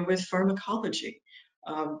area with pharmacology.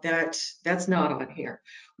 That's not on here.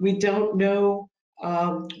 We don't know.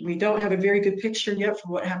 We don't have a very good picture yet for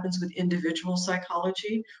what happens with individual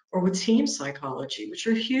psychology or with team psychology, which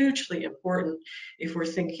are hugely important if we're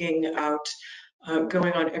thinking about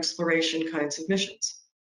going on exploration kinds of missions.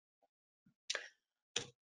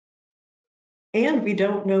 And we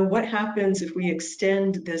don't know what happens if we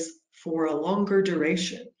extend this for a longer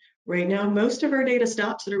duration. Right now, most of our data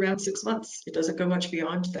stops at around 6 months. It doesn't go much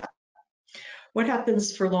beyond that. What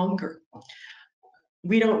happens for longer?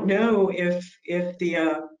 We don't know if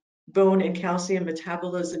the bone and calcium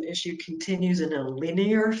metabolism issue continues in a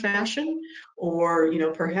linear fashion, or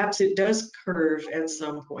perhaps it does curve at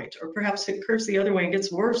some point, or perhaps it curves the other way and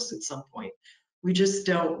gets worse at some point. We just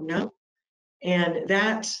don't know. And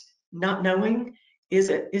that not knowing is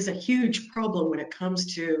a huge problem when it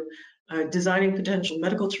comes to designing potential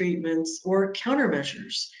medical treatments or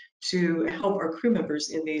countermeasures to help our crew members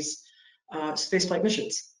in these spaceflight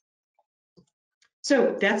missions.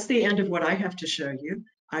 So that's the end of what I have to show you.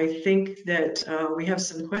 I think that we have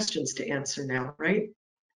some questions to answer now, right?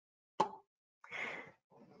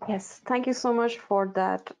 Yes, thank you so much for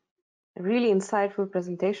that really insightful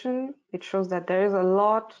presentation. It shows that there is a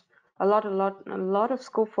lot of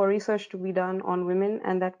scope for research to be done on women,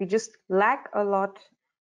 and that we just lack a lot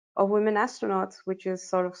of women astronauts, which is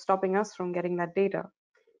sort of stopping us from getting that data.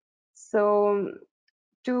 So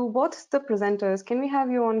to both the presenters, can we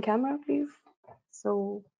have you on camera, please?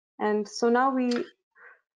 So now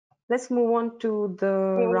let's move on to the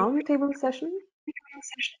roundtable session.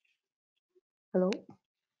 Hello?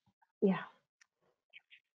 Yeah.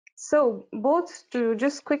 So both, to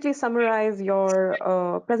just quickly summarize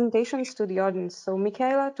your presentations to the audience. So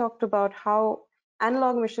Michaela talked about how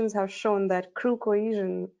analog missions have shown that crew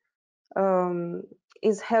cohesion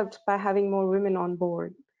is helped by having more women on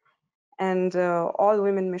board. And all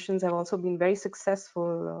women missions have also been very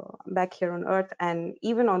successful back here on Earth. And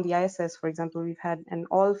even on the ISS, for example, we've had an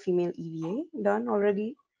all-female EVA done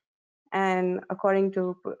already. And according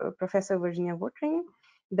to Professor Virginia Wotring,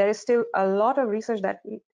 there is still a lot of research that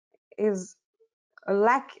is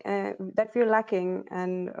that we're lacking,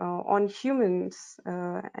 and on humans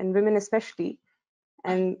and women especially.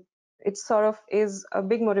 And it sort of is a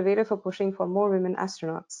big motivator for pushing for more women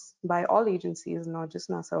astronauts by all agencies, not just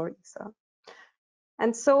NASA or ESA.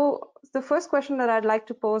 And so the first question that I'd like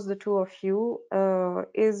to pose the two of you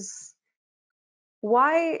is,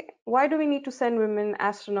 why do we need to send women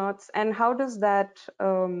astronauts, and how is that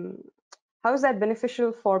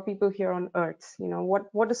beneficial for people here on Earth? You know,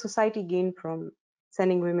 what does society gain from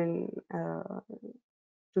sending women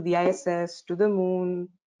to the ISS, to the moon,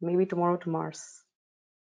 maybe tomorrow to Mars?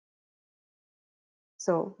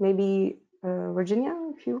 So maybe Virginia,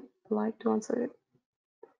 if you would like to answer it.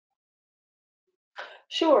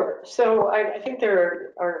 Sure. So I think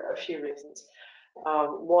there are a few reasons.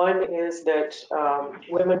 One is that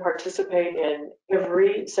women participate in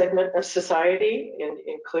every segment of society,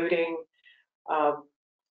 including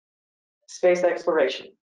space exploration,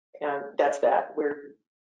 and that's that.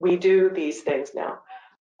 We do these things now.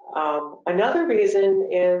 Another reason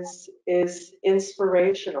is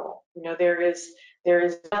inspirational. You know, there is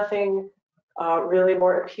nothing really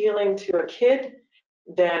more appealing to a kid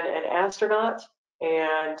than an astronaut,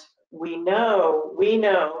 and we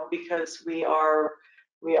know because we are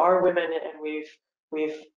women, and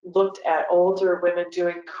we've looked at older women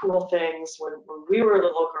doing cool things when we were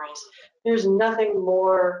little girls. There's nothing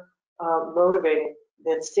more motivating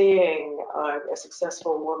than seeing a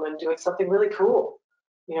successful woman doing something really cool.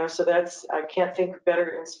 You know, so I can't think of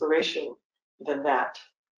better inspiration than that.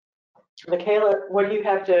 Michaela, what do you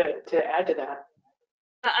have to add to that?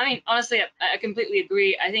 I mean, honestly, I completely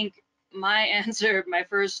agree. I think my answer, my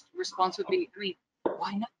first response would be, I mean,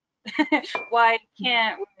 why not? Why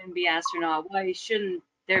can't women be astronauts? Why shouldn't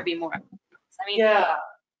there be more astronauts? I mean, Yeah.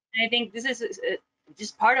 I think this is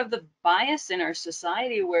just part of the bias in our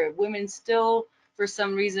society, where women still, for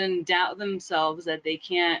some reason, doubt themselves that they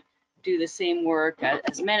can't do the same work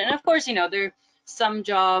as men. And of course, you know, there are some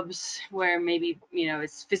jobs where maybe, you know,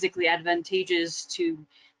 it's physically advantageous to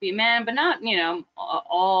be a man, but not, you know,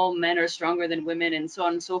 all men are stronger than women, and so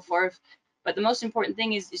on and so forth. But the most important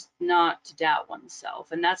thing is just not to doubt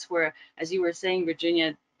oneself. And that's where, as you were saying,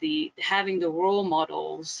 Virginia, having the role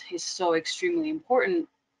models is so extremely important,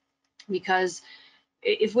 because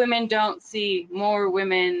if women don't see more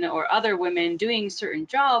women or other women doing certain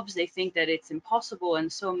jobs, they think that it's impossible,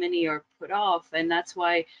 and so many are put off. And that's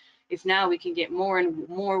why, if now we can get more and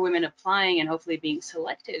more women applying and hopefully being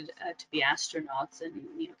selected to be astronauts, and,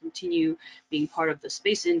 you know, continue being part of the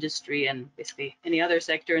space industry and basically any other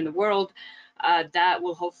sector in the world, that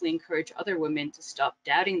will hopefully encourage other women to stop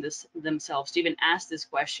doubting themselves, to even ask this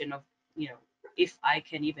question of, you know, if I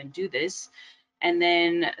can even do this. And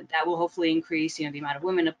then that will hopefully increase, you know, the amount of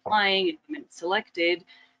women applying and women selected,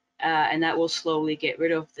 and that will slowly get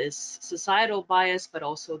rid of this societal bias, but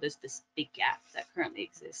also this big gap that currently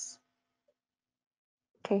exists.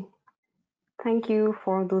 Okay, thank you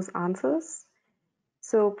for those answers.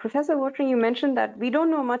 So, Professor Wotring, you mentioned that we don't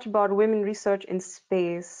know much about women research in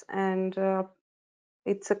space, and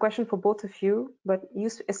it's a question for both of you, but you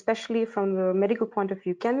especially from the medical point of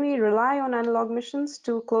view. Can we rely on analog missions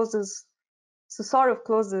to close this, to sort of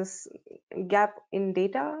close this gap in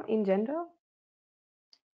data in gender?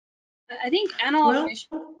 I think analog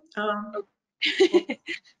missions.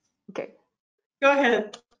 Okay. Go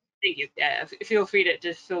ahead. Thank you. Yeah, feel free to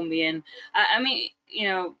just fill me in. I mean, you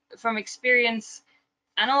know, from experience,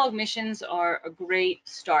 analog missions are a great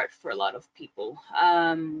start for a lot of people.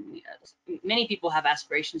 Many people have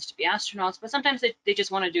aspirations to be astronauts, but sometimes they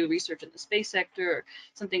just want to do research in the space sector, or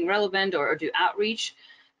something relevant, or do outreach.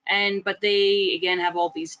 But they, again, have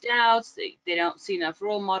all these doubts, they don't see enough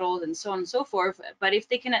role models, and so on and so forth. But if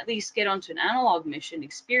they can at least get onto an analog mission,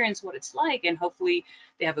 experience what it's like, and hopefully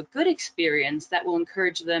they have a good experience, that will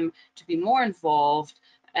encourage them to be more involved,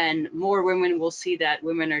 and more women will see that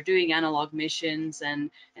women are doing analog missions,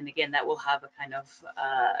 and again, that will have a kind of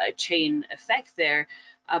a chain effect there.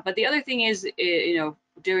 But the other thing is, you know,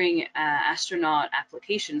 during astronaut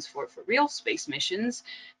applications for real space missions,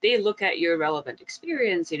 they look at your relevant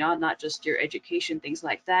experience, you know, not just your education, things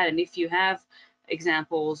like that. And if you have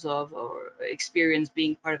examples of or experience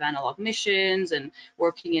being part of analog missions and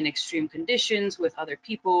working in extreme conditions with other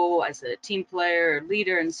people as a team player or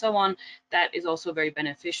leader and so on, that is also very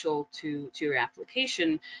beneficial to your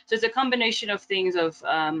application. So it's a combination of things of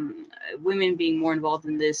women being more involved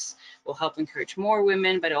in this will help encourage more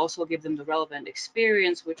women, but also give them the relevant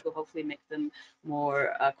experience, which will hopefully make them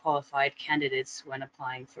more qualified candidates when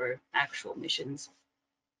applying for actual missions.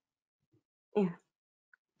 Yeah.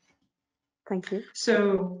 Thank you.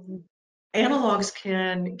 So analogs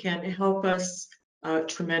can help us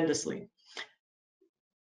tremendously.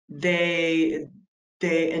 They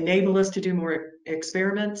enable us to do more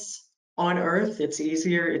experiments on Earth. It's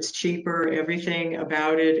easier, it's cheaper, everything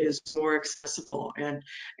about it is more accessible.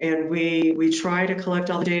 And we try to collect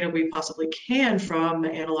all the data we possibly can from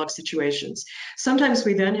analog situations. Sometimes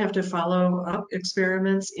we then have to follow up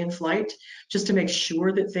experiments in flight just to make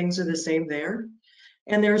sure that things are the same there.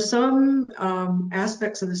 And there are some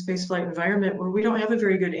aspects of the spaceflight environment where we don't have a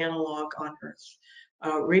very good analog on Earth.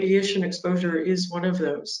 Radiation exposure is one of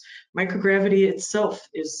those. Microgravity itself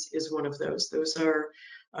is one of those. Those are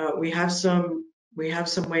we have some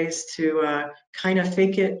ways to kind of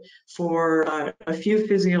fake it for a few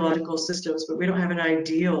physiological systems, but we don't have an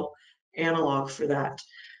ideal analog for that.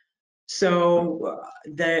 So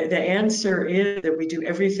the answer is that we do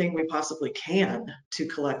everything we possibly can to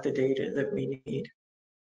collect the data that we need.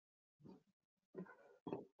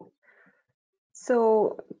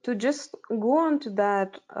 So to just go on to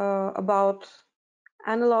that about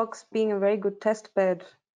analogs being a very good test bed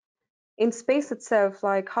in space itself,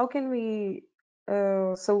 like how can we,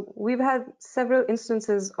 so we've had several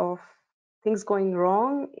instances of things going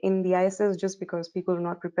wrong in the ISS just because people are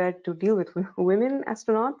not prepared to deal with women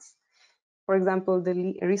astronauts. For example,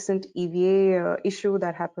 the recent EVA issue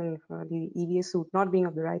that happened, the EVA suit not being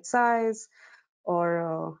of the right size,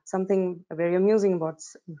 or something very amusing about,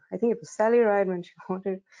 I think it was Sally Ride when she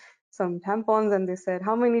wanted some tampons and they said,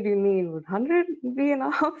 how many do you need? Would 100 be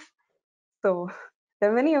enough? So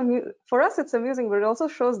there are many, for us it's amusing, but it also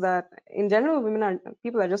shows that in general,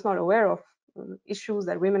 people are just not aware of issues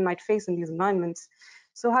that women might face in these environments.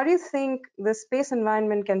 So how do you think the space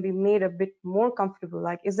environment can be made a bit more comfortable?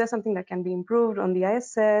 Like, is there something that can be improved on the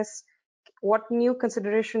ISS? What new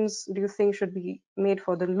considerations do you think should be made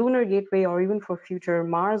for the lunar gateway or even for future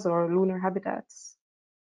Mars or lunar habitats?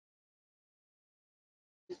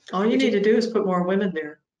 All you need to do is put more women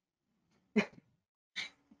there.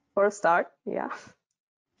 For a start, yeah.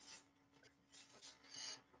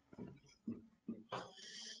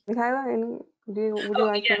 Michaela, would you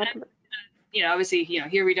like to add to that? You know, obviously, you know,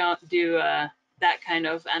 here we don't do that kind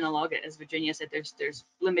of analog. As Virginia said, there's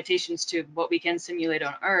limitations to what we can simulate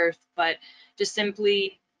on Earth, but just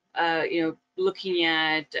simply, you know, looking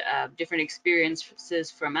at different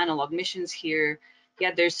experiences from analog missions here,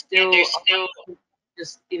 yeah, there's still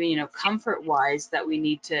just even, you know, comfort-wise that we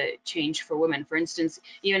need to change for women. For instance,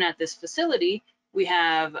 even at this facility, we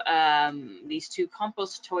have these 2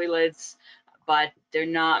 compost toilets, but they're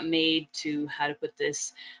not made to, how to put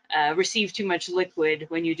this, receive too much liquid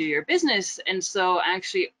when you do your business. And so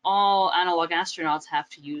actually all analog astronauts have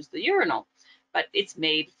to use the urinal, but it's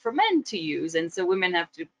made for men to use. And so women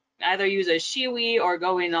have to either use a shiwi or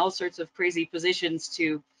go in all sorts of crazy positions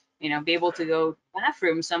to, you know, be able to go to the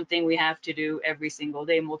bathroom, something we have to do every single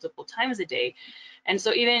day, multiple times a day. And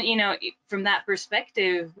so even, you know, from that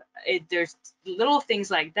perspective, there's little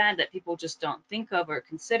things like that that people just don't think of or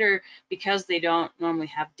consider because they don't normally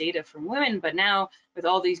have data from women. But now with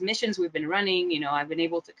all these missions we've been running, you know, I've been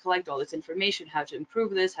able to collect all this information, how to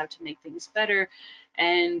improve this, how to make things better.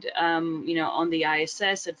 And, you know, on the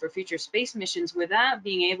ISS and for future space missions, without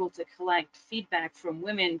being able to collect feedback from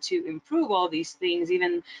women to improve all these things,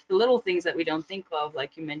 even the little things that we don't think of,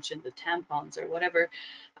 like you mentioned, the tampons or whatever,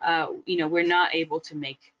 you know, we're not able to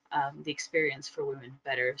make the experience for women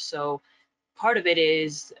better. So part of it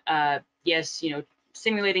is, yes, you know,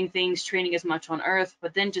 simulating things, training as much on Earth,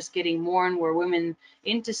 but then just getting more and more women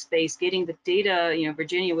into space, getting the data, you know,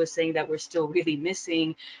 Virginia was saying that we're still really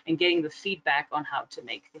missing, and getting the feedback on how to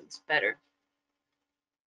make things better.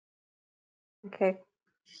 Okay.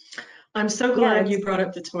 I'm so glad you brought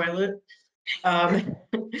up the toilet.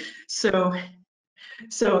 So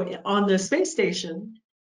on the space station,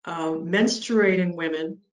 menstruating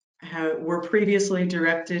women were previously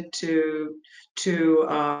directed to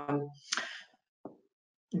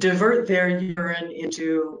divert their urine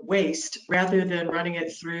into waste rather than running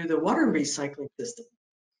it through the water recycling system.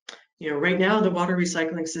 You know, right now the water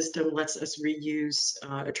recycling system lets us reuse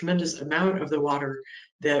a tremendous amount of the water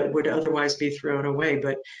that would otherwise be thrown away.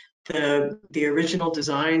 But the original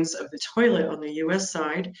designs of the toilet on the US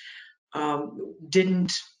side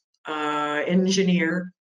didn't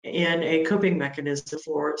engineer in a coping mechanism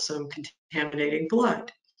for some contaminating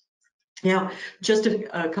blood. Now, just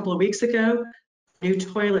a couple of weeks ago, a new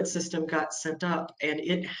toilet system got sent up, and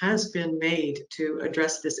it has been made to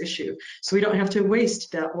address this issue. So we don't have to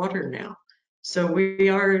waste that water now. So we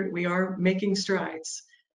are making strides.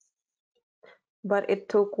 But it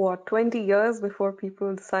took, what, 20 years before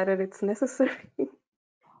people decided it's necessary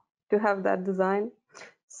to have that design.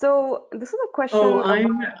 So this is a question Oh,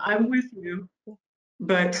 about... I'm with you,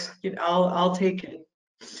 but you know, I'll take it.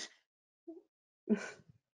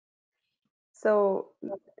 So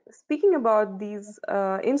speaking about these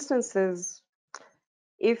instances,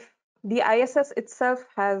 if the ISS itself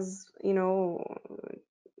has, you know,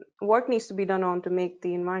 work needs to be done on to make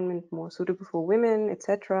the environment more suitable for women,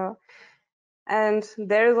 etc. And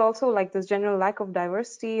there is also like this general lack of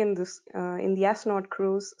diversity in this in the astronaut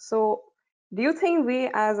crews. So do you think we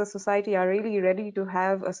as a society are really ready to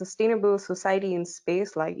have a sustainable society in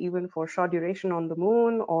space, like even for short duration on the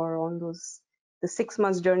moon or on those the 6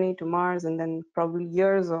 months journey to Mars, and then probably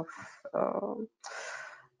years of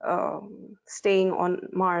staying on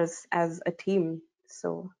Mars as a team?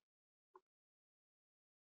 So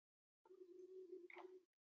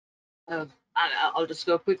I'll just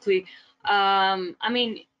go quickly. I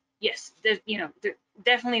mean, yes, you know,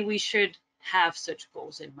 definitely we should have such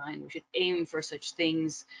goals in mind. We should aim for such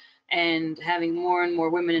things, and having more and more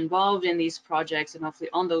women involved in these projects and hopefully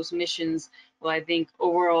on those missions will, I think,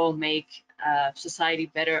 overall make society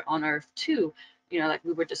better on Earth too. You know, like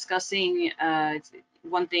we were discussing, it's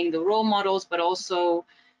one thing, the role models, but also,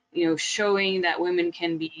 you know, showing that women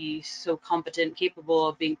can be so competent, capable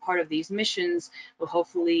of being part of these missions will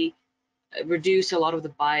hopefully reduce a lot of the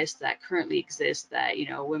bias that currently exists, that, you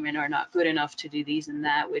know, women are not good enough to do these and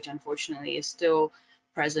that, which unfortunately is still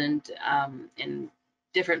present in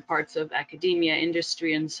different parts of academia,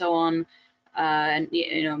 industry, and so on. And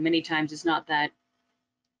you know, many times it's not that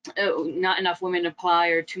not enough women apply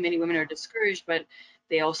or too many women are discouraged, but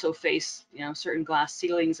they also face, you know, certain glass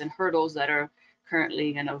ceilings and hurdles that are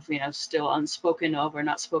currently kind of, you know, still unspoken of or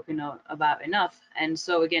not spoken about enough. And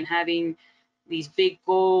so again, having these big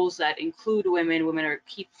goals that include women, women are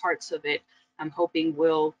key parts of it, I'm hoping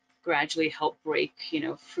will gradually help break, you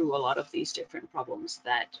know, through a lot of these different problems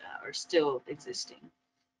that are still existing.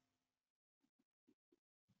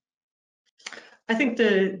 I think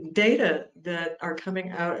the data that are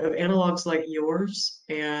coming out of analogs like yours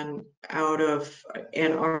and out of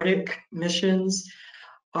Antarctic missions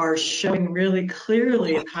are showing really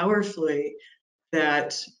clearly and powerfully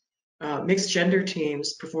that mixed gender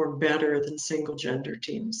teams perform better than single gender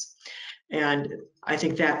teams. And I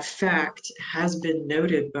think that fact has been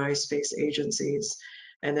noted by space agencies.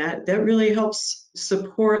 And that really helps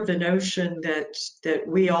support the notion that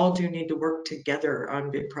we all do need to work together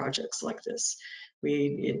on big projects like this.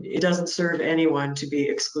 It doesn't serve anyone to be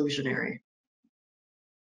exclusionary.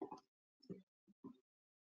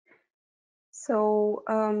 So,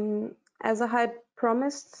 as I had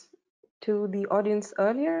promised to the audience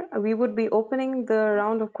earlier, we would be opening the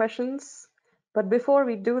round of questions. But before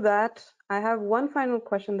we do that, I have one final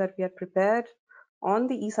question that we had prepared on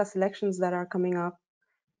the ESA selections that are coming up.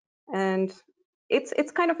 And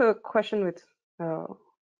it's kind of a question with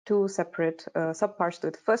two separate subparts to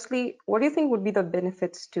it. Firstly, what do you think would be the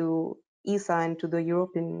benefits to ESA and to the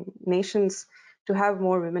European nations to have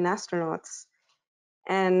more women astronauts?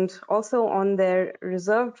 And also on their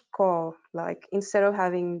reserved corps, like instead of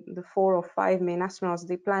having the 4 or 5 main astronauts,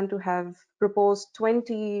 they plan to have proposed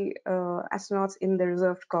 20 astronauts in the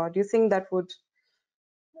reserved corps. Do you think that would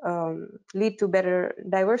lead to better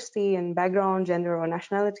diversity in background, gender, or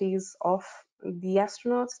nationalities of the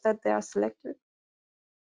astronauts that they are selected?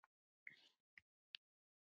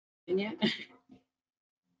 Yeah.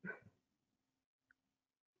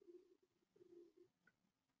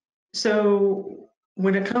 So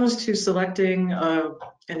when it comes to selecting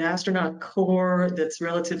an astronaut corps that's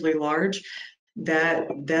relatively large, that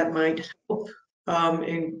might help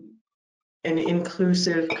in an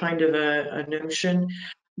inclusive kind of a notion.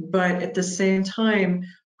 But at the same time,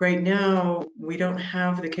 right now, we don't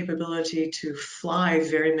have the capability to fly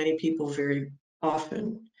very many people very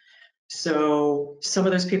often. So some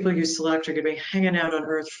of those people you select are going to be hanging out on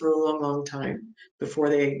Earth for a long, long time before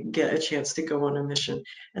they get a chance to go on a mission.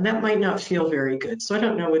 And that might not feel very good. So I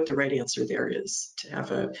don't know what the right answer there is, to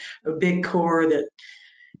have a big corps that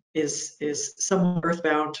is somewhat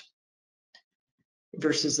earthbound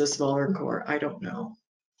versus a smaller corps. I don't know.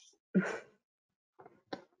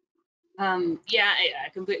 Yeah, I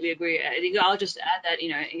completely agree. I think I'll just add that, you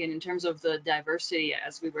know, again, in terms of the diversity,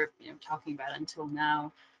 as we were, you know, talking about until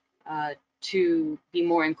now, to be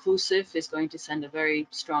more inclusive is going to send a very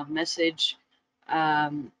strong message.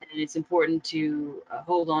 And it's important to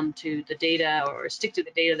hold on to the data or stick to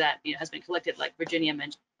the data that has been collected, like Virginia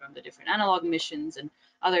mentioned, from the different analog missions and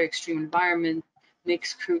other extreme environments.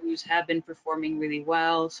 Mixed crews have been performing really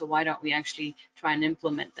well, so why don't we actually try and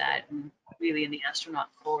implement that and really in the astronaut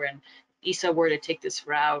corps? And ESA were to take this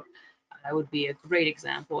route, that would be a great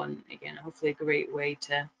example, and again, hopefully a great way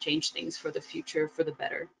to change things for the future for the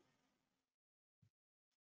better.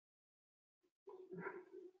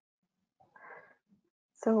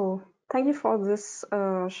 So thank you for this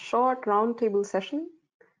short roundtable session.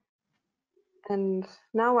 And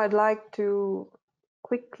now I'd like to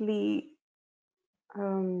quickly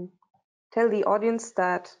tell the audience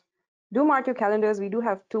that do mark your calendars. We do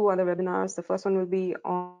have 2 other webinars. The first one will be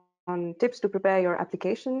on tips to prepare your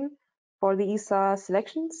application for the ESA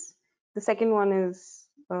selections. The second one is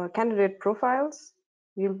candidate profiles.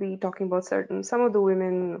 We'll be talking about some of the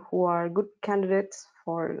women who are good candidates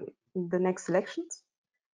for the next selections.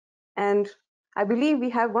 And I believe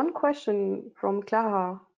we have one question from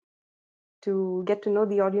Clara to get to know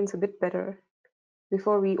the audience a bit better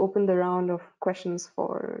before we open the round of questions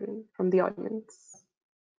from the audience.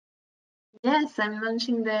 Yes, I'm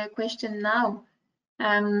launching the question now.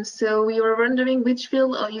 So we were wondering, which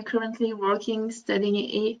field are you currently working,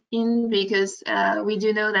 studying in? Because we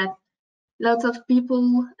do know that lots of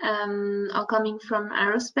people are coming from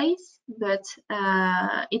aerospace, but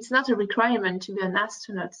it's not a requirement to be an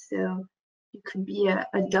astronaut. So you could be a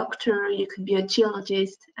doctor, you could be a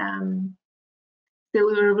geologist. So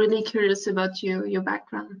we were really curious about your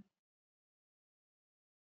background.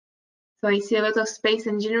 So I see a lot of space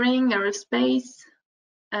engineering, aerospace,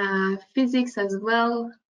 physics as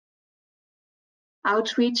well,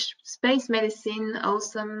 outreach, space medicine,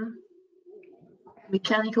 awesome,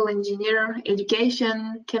 mechanical engineer,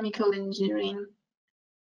 education, chemical engineering,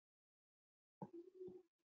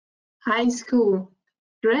 high school,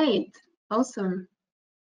 great, awesome.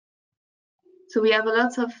 So we have a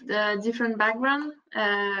lot of different background.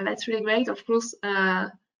 That's really great. Of course,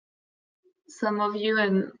 some of you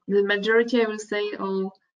and the majority, I will say, are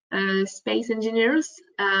space engineers,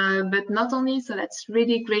 but not only. So that's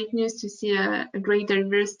really great news to see a great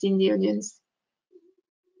diversity in the audience.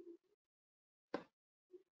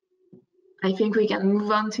 I think we can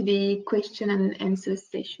move on to the question and answer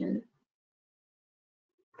session.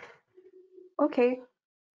 Okay,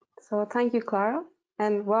 so thank you, Clara.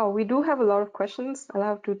 And wow, we do have a lot of questions. I'll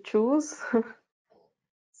have to choose.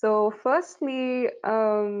 So firstly,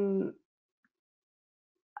 to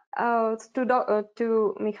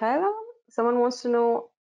Michaela, someone wants to know,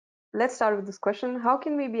 let's start with this question. How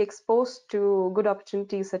can we be exposed to good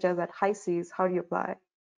opportunities such as at high seas? How do you apply?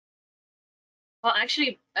 Well,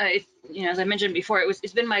 actually, as I mentioned before,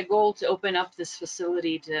 it's been my goal to open up this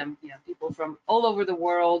facility to people from all over the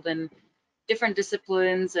world and different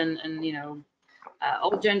disciplines, and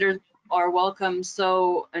all genders are welcome.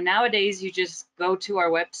 So nowadays, you just go to our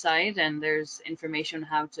website and there's information on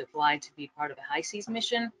how to apply to be part of a high seas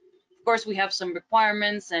mission. Of course, we have some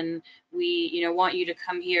requirements, and we want you to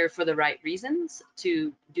come here for the right reasons,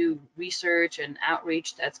 to do research and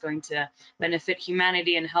outreach that's going to benefit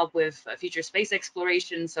humanity and help with future space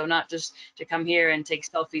exploration. So not just to come here and take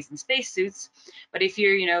selfies in spacesuits, but if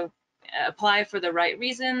you're apply for the right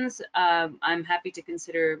reasons, I'm happy to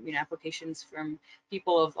consider applications from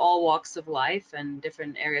people of all walks of life and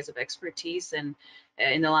different areas of expertise. And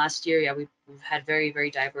in the last year, yeah, we've had very, very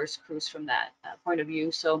diverse crews from that point of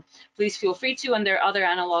view. So please feel free to, and there are other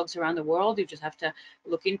analogs around the world. You just have to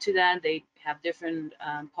look into that. They have different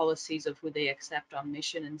policies of who they accept on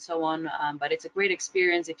mission and so on. But it's a great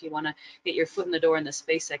experience if you want to get your foot in the door in the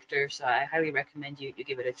space sector. So I highly recommend you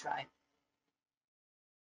give it a try.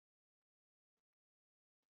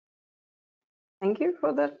 Thank you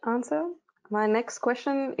for that answer. My next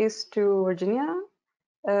question is to Virginia.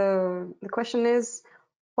 The question is,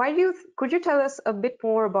 could you tell us a bit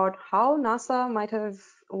more about how NASA might have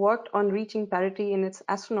worked on reaching parity in its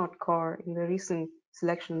astronaut corps in the recent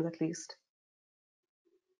selections, at least?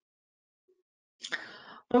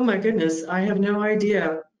 Oh my goodness, I have no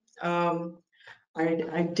idea.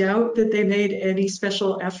 I doubt that they made any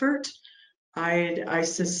special effort. I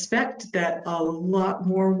suspect that a lot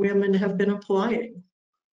more women have been applying.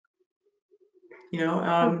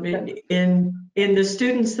 In the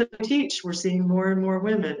students that I teach, we're seeing more and more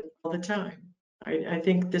women all the time. I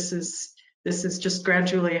think this is just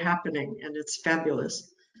gradually happening, and it's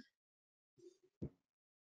fabulous.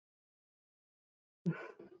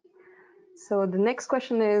 So the next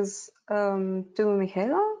question is to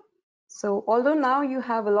Michaela. So although now you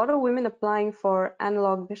have a lot of women applying for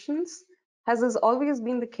analog missions, has this always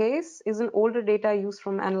been the case? Isn't older data used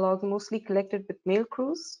from analog mostly collected with male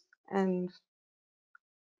crews? And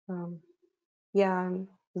yeah,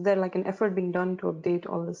 is there like an effort being done to update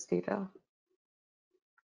all this data?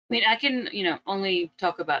 I mean, I can, only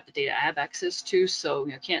talk about the data I have access to, so,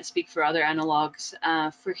 can't speak for other analogs.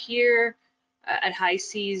 For here at High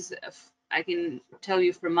Seas, I can tell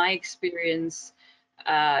you from my experience,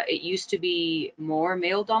 it used to be more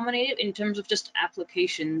male dominated in terms of just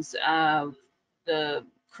applications. The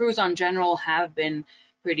crews on general have been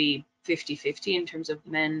pretty 50-50 in terms of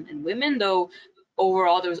men and women, though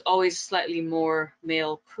overall there was always slightly more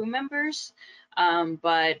male crew members.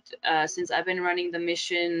 But since I've been running the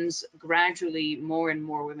missions, gradually more and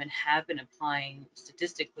more women have been applying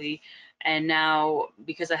statistically. And now,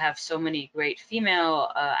 because I have so many great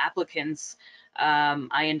female applicants,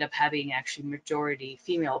 I end up having actually majority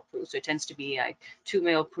female crew. So it tends to be like 2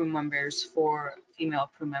 male crew members, 4 female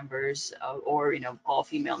crew members, or all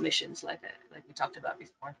female missions like we talked about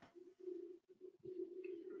before.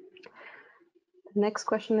 The next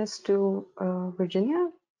question is to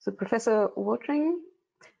Virginia. So Professor Wotring,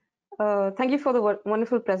 thank you for the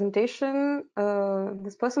wonderful presentation.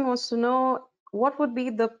 This person wants to know what would be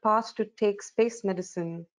the path to take space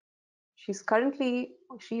medicine. He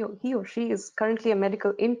or she is currently a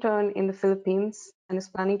medical intern in the Philippines and is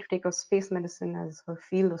planning to take up space medicine as her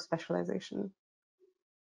field of specialization.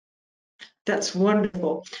 That's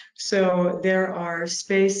wonderful. So there are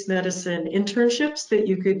space medicine internships that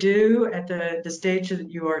you could do at the stage that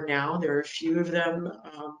you are now. There are a few of them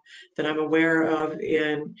that I'm aware of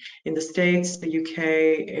in the States, the UK,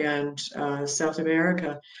 and South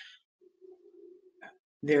America.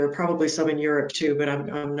 There are probably some in Europe too, but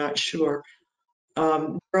I'm not sure.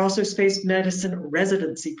 There are also space medicine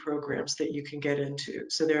residency programs that you can get into.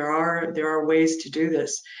 So there are ways to do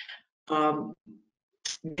this. And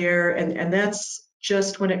that's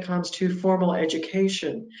just when it comes to formal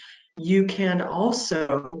education. You can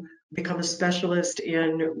also become a specialist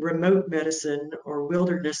in remote medicine or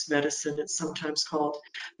wilderness medicine, it's sometimes called.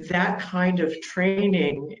 That kind of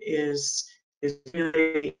training is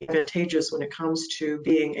really advantageous when it comes to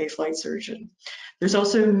being a flight surgeon. There's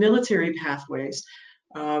also military pathways.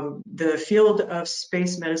 The field of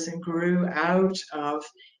space medicine grew out of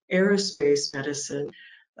aerospace medicine.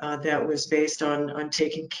 That was based on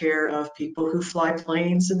taking care of people who fly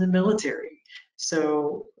planes in the military.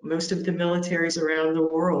 So most of the militaries around the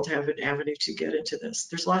world have an avenue to get into this.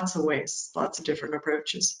 There's lots of ways, lots of different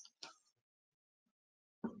approaches.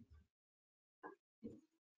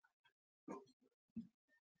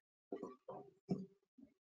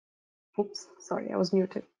 Oops, sorry, I was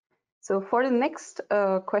muted. So for the next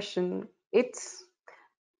question, it's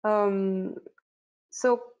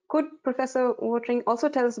so could Professor Wotring also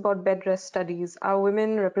tell us about bed rest studies? Are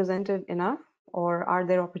women represented enough, or are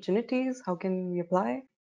there opportunities? How can we apply?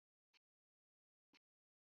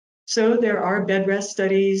 So there are bed rest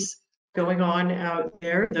studies going on out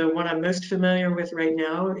there. The one I'm most familiar with right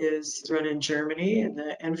now is run in Germany in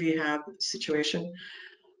the NVHAB situation.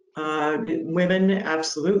 Women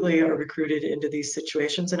absolutely are recruited into these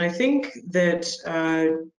situations, and I think that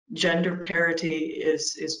gender parity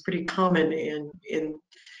is pretty common in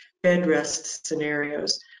bed rest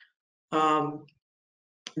scenarios. The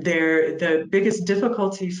biggest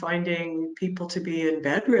difficulty finding people to be in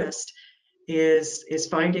bed rest is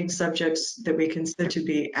finding subjects that we consider to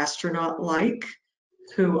be astronaut-like,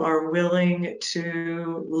 who are willing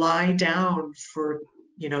to lie down for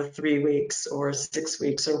 3 weeks or 6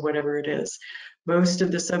 weeks or whatever it is. Most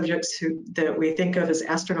of the subjects that we think of as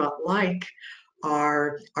astronaut-like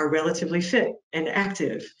are relatively fit and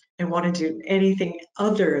active and want to do anything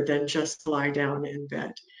other than just lie down in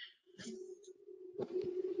bed.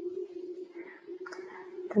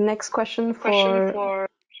 The next question for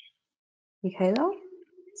Michaela.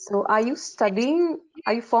 So are you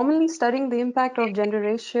formally studying the impact of gender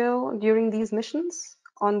ratio during these missions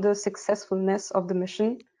on the successfulness of the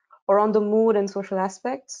mission or on the mood and social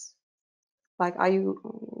aspects? Like, are you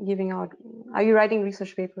writing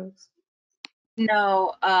research papers?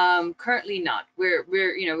 No, currently not.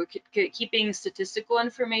 We're keeping statistical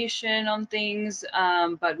information on things,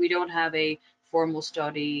 but we don't have a formal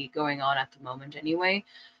study going on at the moment anyway.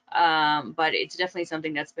 But it's definitely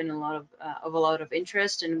something that's been a lot of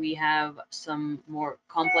interest, and we have some more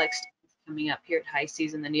complex coming up here at High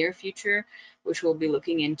Seas in the near future, which will be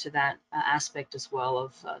looking into that aspect as well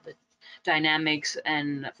of the dynamics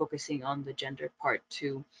and focusing on the gender part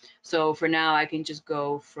too. So for now, I can just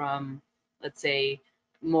go from, let's say,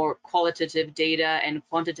 more qualitative data and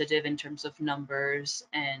quantitative in terms of numbers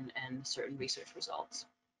and certain research results.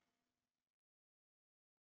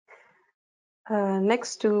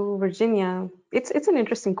 Next to Virginia, it's an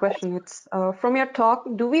interesting question. It's from your talk,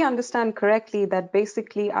 do we understand correctly that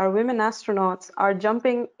basically our women astronauts are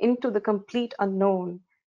jumping into the complete unknown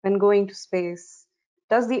when going to space?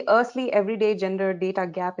 Does the earthly everyday gender data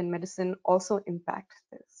gap in medicine also impact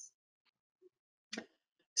this?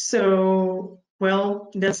 So,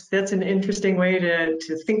 well, that's an interesting way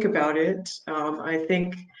to think about it. I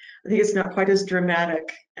think it's not quite as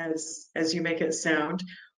dramatic as you make it sound.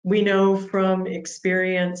 We know from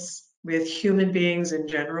experience with human beings in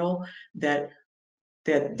general that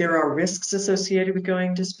there are risks associated with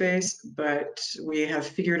going to space, but we have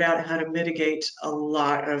figured out how to mitigate a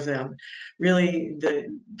lot of them. Really,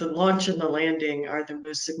 the launch and the landing are the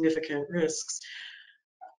most significant risks,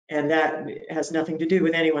 and that has nothing to do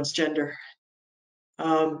with anyone's gender.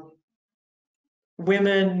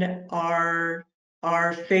 Women are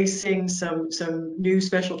facing some new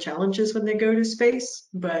special challenges when they go to space,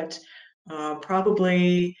 but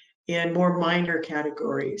probably in more minor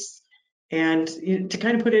categories. And to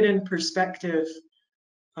kind of put it in perspective,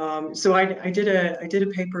 so I did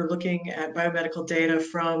a paper looking at biomedical data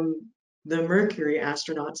from the Mercury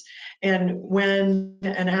astronauts, and when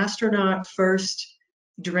an astronaut first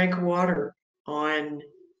drank water in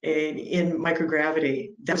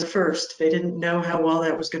microgravity, that was the first. They didn't know how well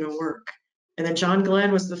that was going to work. And then John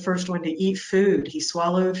Glenn was the first one to eat food. He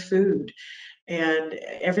swallowed food, and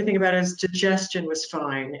everything about his digestion was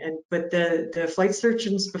fine. But the flight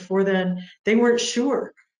surgeons before then, they weren't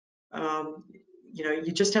sure.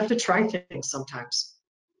 You just have to try things sometimes.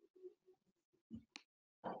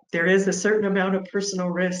 There is a certain amount of personal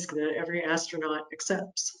risk that every astronaut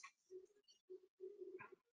accepts.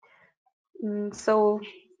 So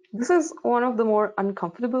this is one of the more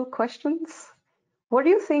uncomfortable questions. What do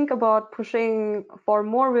you think about pushing for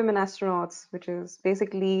more women astronauts, which is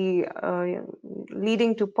basically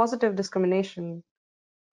leading to positive discrimination?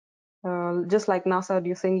 Just like NASA, do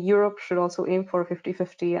you think Europe should also aim for a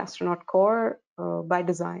 50-50 astronaut corps by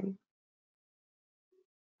design?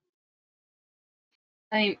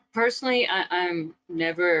 I mean, personally, I'm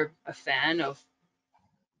never a fan of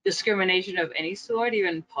discrimination of any sort,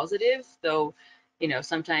 even positive, though,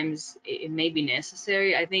 sometimes it may be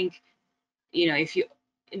necessary. I think,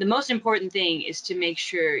 the most important thing is to make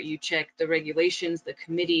sure you check the regulations, the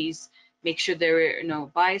committees, make sure there are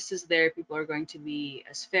no biases there. People are going to be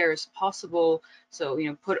as fair as possible. So,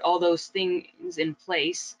 put all those things in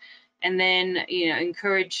place, and then,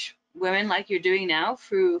 encourage women like you're doing now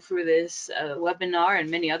through this webinar and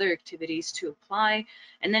many other activities to apply.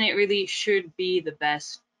 And then it really should be the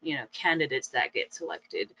best, candidates that get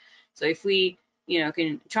selected. So if we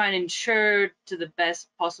can try and ensure to the best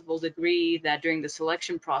possible degree that during the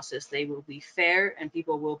selection process they will be fair and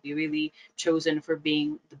people will be really chosen for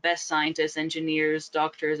being the best scientists, engineers,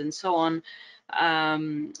 doctors, and so on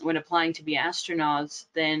when applying to be astronauts,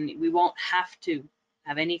 then we won't have to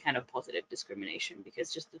have any kind of positive discrimination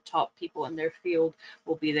because just the top people in their field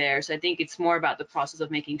will be there. So I think it's more about the process of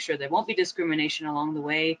making sure there won't be discrimination along the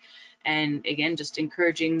way. And again, just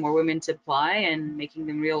encouraging more women to apply and making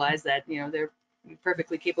them realize that, they're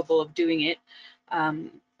perfectly capable of doing it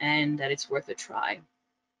and that it's worth a try.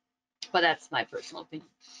 But that's my personal opinion.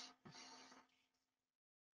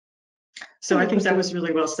 So I think that was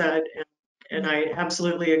really well said, and I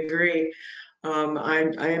absolutely agree. I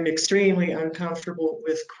am extremely uncomfortable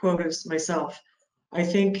with quotas myself. I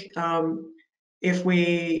think if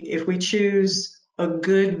we choose a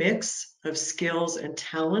good mix of skills and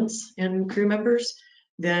talents in crew members,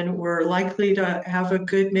 then we're likely to have a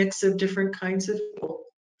good mix of different kinds of people,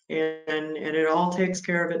 and it all takes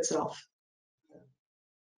care of itself.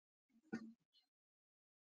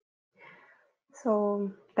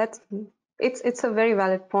 So it's a very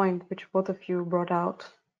valid point which both of you brought out.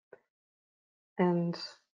 And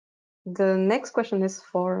the next question is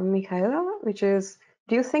for Michaela, which is,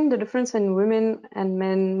 do you think the difference in women and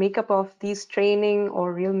men makeup of these training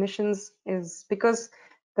or real missions is because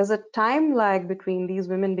there's a time lag between these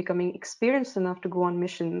women becoming experienced enough to go on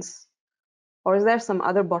missions? Or is there some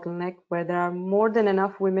other bottleneck where there are more than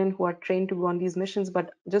enough women who are trained to go on these missions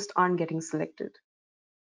but just aren't getting selected?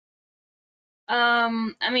 I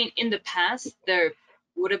mean, in the past, there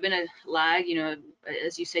would have been a lag,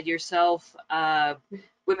 as you said yourself,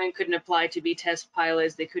 women couldn't apply to be test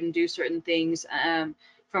pilots, they couldn't do certain things.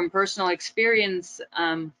 From personal experience,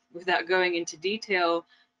 without going into detail,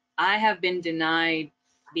 I have been denied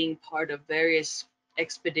being part of various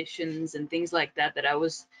expeditions and things like that,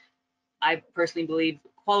 I personally believe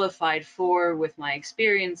qualified for with my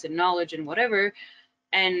experience and knowledge and whatever.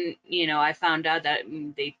 And you know, I found out that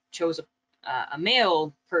they chose a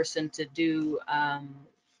male person to do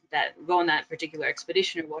that, go on that particular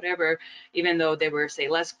expedition or whatever, even though they were, say,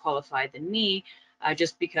 less qualified than me,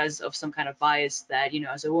 just because of some kind of bias that, you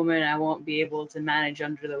know, as a woman I won't be able to manage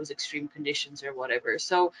under those extreme conditions or whatever.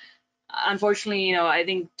 So unfortunately, you know, I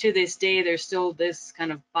think to this day there's still this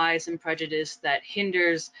kind of bias and prejudice that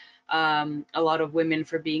hinders a lot of women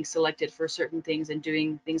for being selected for certain things and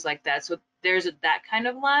doing things like that. So there's that kind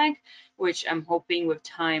of lag, which I'm hoping with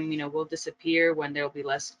time, you know, will disappear when there will be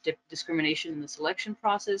less discrimination in the selection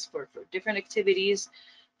process for different activities.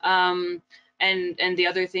 And the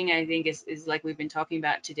other thing I think is like we've been talking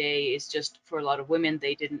about today, is just for a lot of women,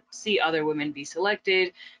 they didn't see other women be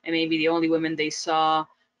selected, and maybe the only women they saw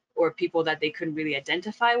or people that they couldn't really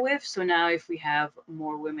identify with. So now if we have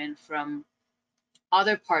more women from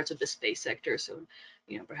other parts of the space sector, so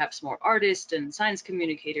you know, perhaps more artists and science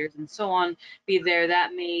communicators and so on be there,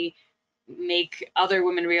 that may make other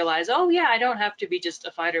women realize, oh yeah, I don't have to be just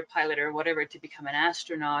a fighter pilot or whatever to become an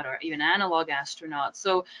astronaut or even analog astronaut.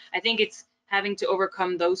 So I think it's having to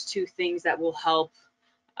overcome those two things that will help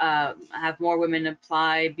have more women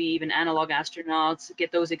apply, be even analog astronauts,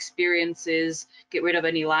 get those experiences, get rid of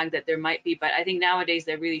any lag that there might be. But I think nowadays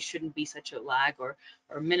there really shouldn't be such a lag or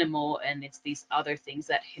minimal, and it's these other things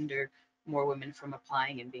that hinder more women from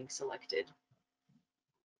applying and being selected.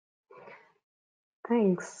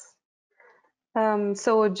 Thanks.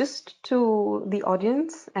 So just to the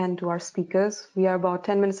audience and to our speakers, we are about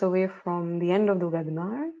 10 minutes away from the end of the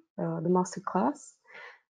webinar, the masterclass.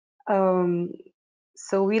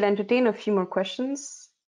 So we'll entertain a few more questions.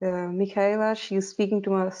 Michaela, she's speaking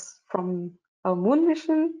to us from a moon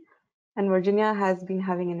mission, and Virginia has been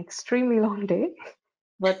having an extremely long day.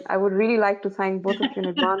 But I would really like to thank both of you in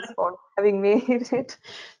advance for having made it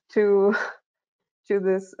to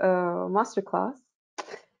this masterclass.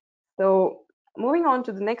 So moving on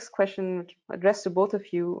to the next question addressed to both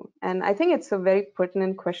of you, and I think it's a very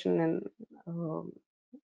pertinent question, and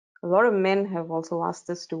a lot of men have also asked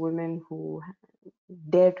this to women who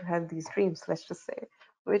dare to have these dreams, let's just say,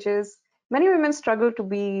 which is many women struggle to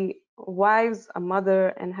be wives, a mother,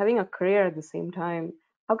 and having a career at the same time.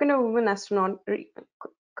 How can a woman astronaut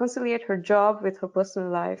conciliate her job with her personal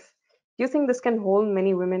life? Do you think this can hold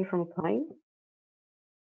many women from applying?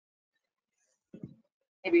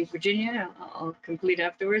 Maybe Virginia, I'll complete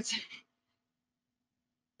afterwards.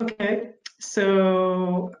 Okay,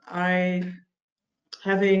 so having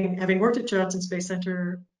worked at Johnson Space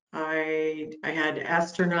Center, I had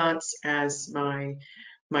astronauts as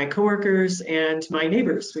my coworkers and my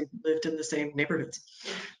neighbors. We lived in the same neighborhoods.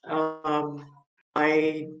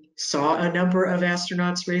 I saw a number of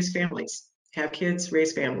astronauts raise families, have kids,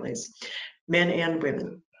 raise families, men and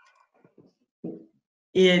women.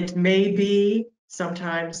 It may be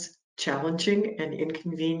sometimes challenging and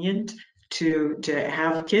inconvenient to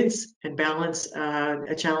have kids and balance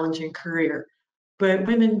a challenging career, but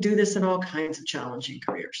women do this in all kinds of challenging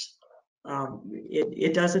careers.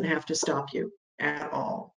 It doesn't have to stop you at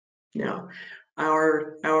all. No,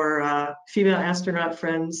 our female astronaut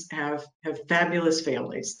friends have fabulous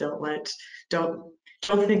families. Don't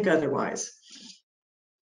think otherwise.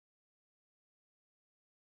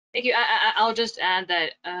 Thank you. I'll just add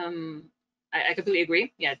that I completely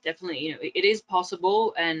agree. Yeah, definitely. You know, it is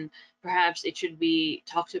possible, and perhaps it should be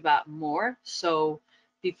talked about more, so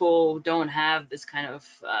people don't have this kind of,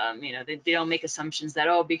 you know, they don't make assumptions that,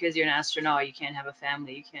 oh, because you're an astronaut, you can't have a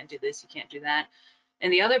family, you can't do this, you can't do that.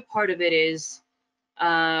 And the other part of it is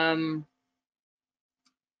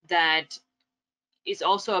that it's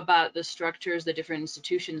also about the structures the different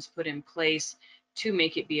institutions put in place to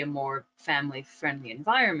make it be a more family-friendly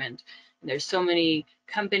environment. And there's so many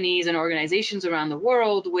companies and organizations around the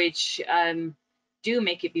world which do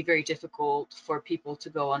make it be very difficult for people to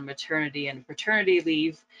go on maternity and paternity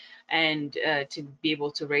leave and to be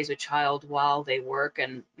able to raise a child while they work.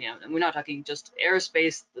 And you know, and we're not talking just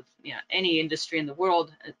aerospace, you know, any industry in the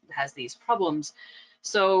world has these problems.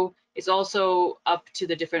 So it's also up to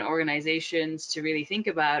the different organizations to really think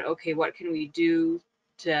about, okay, what can we do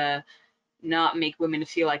to not make women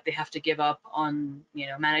feel like they have to give up on, you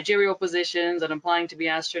know, managerial positions and applying to be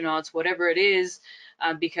astronauts, whatever it is,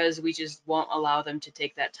 because we just won't allow them to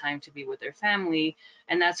take that time to be with their family.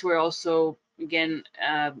 And that's where also, again,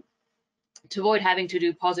 to avoid having to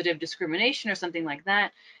do positive discrimination or something like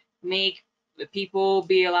that, make people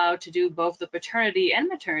be allowed to do both the paternity and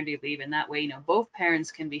maternity leave, and that way, you know, both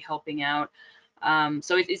parents can be helping out.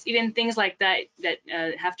 So it's even things like that that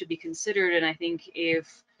have to be considered. And I think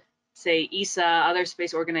if say ESA, other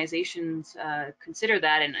space organizations consider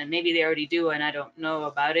that, and maybe they already do, and I don't know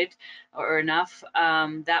about it or enough,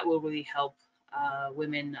 that will really help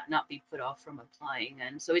women not be put off from applying.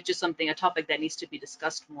 And so it's just something, a topic that needs to be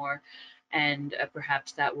discussed more, and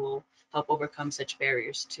perhaps that will help overcome such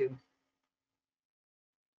barriers too.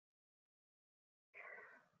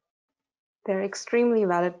 They're extremely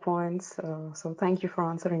valid points. So thank you for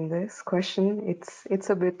answering this question. It's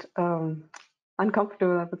a bit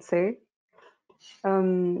uncomfortable, I would say.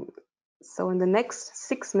 So in the next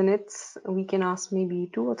 6 minutes, we can ask maybe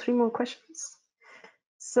 2 or 3 more questions.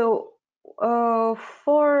 So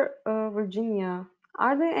for Virginia,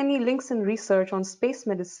 are there any links in research on space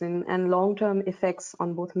medicine and long-term effects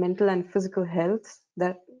on both mental and physical health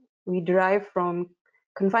that we derive from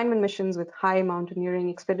confinement missions with high mountaineering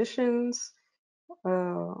expeditions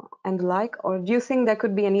and the like? Or do you think there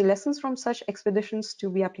could be any lessons from such expeditions to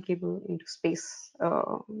be applicable into space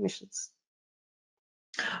missions?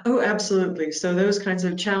 Oh, absolutely. So those kinds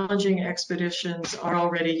of challenging expeditions are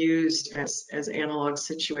already used as analog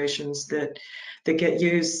situations that get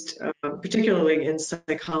used, particularly in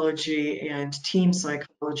psychology and team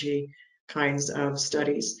psychology kinds of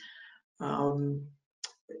studies.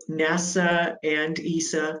 NASA and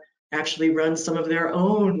ESA actually run some of their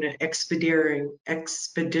own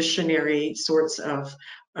expeditionary sorts of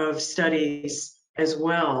studies as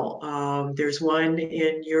well. There's one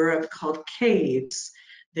in Europe called CAVES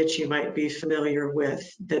that you might be familiar with,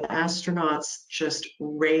 that astronauts just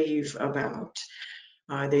rave about.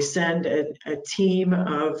 They send a team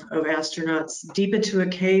of astronauts deep into a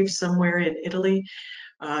cave somewhere in Italy.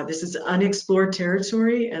 This is unexplored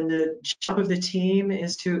territory, and the job of the team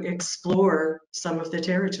is to explore some of the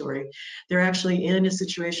territory. They're actually in a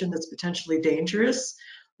situation that's potentially dangerous,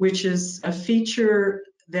 which is a feature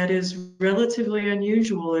that is relatively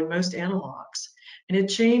unusual in most analogs. And it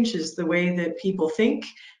changes the way that people think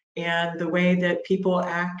and the way that people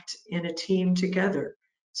act in a team together.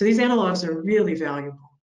 So these analogs are really valuable.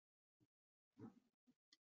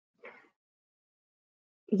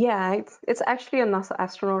 Yeah, it's actually a NASA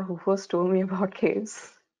astronaut who first told me about caves.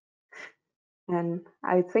 And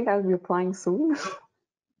I think I'll be applying soon.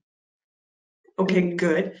 Okay,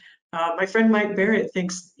 good. My friend Mike Barrett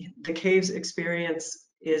thinks the caves experience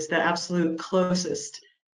is the absolute closest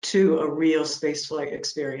to a real spaceflight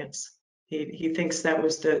experience. He thinks that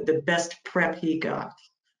was the best prep he got.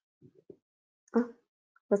 Oh,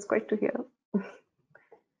 that's great to hear.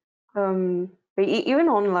 But even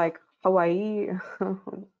on like Hawaii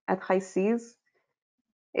at high seas,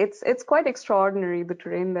 it's quite extraordinary, the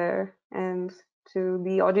terrain there. And to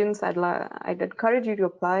the audience, I'd encourage you to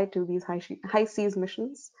apply to these high seas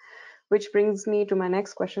missions. Which brings me to my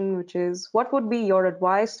next question, which is, what would be your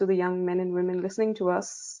advice to the young men and women listening to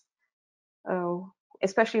us,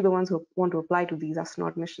 especially the ones who want to apply to these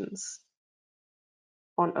astronaut missions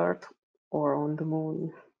on Earth or on the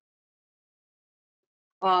moon?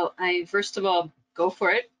 Well, first of all, go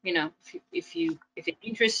for it. You know, if it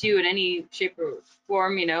interests you in any shape or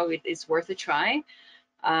form, you know, it's worth a try.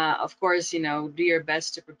 Of course, you know, do your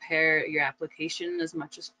best to prepare your application as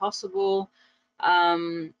much as possible,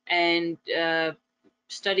 and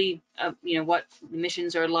study, you know, what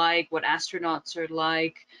missions are like, what astronauts are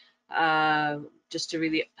like, just to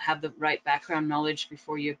really have the right background knowledge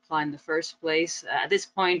before you apply in the first place. At this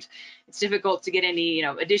point, it's difficult to get any, you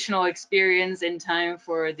know, additional experience in time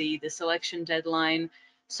for the selection deadline.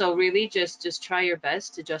 So really, just try your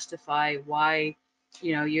best to justify why,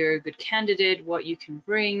 you know, you're a good candidate, what you can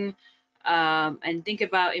bring. And think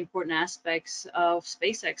about important aspects of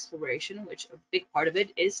space exploration, which a big part of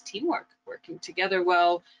it is teamwork, working together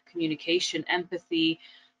well, communication, empathy,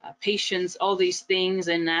 patience, all these things,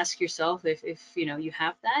 and ask yourself if you know you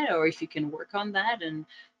have that, or if you can work on that, and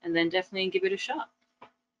then definitely give it a shot.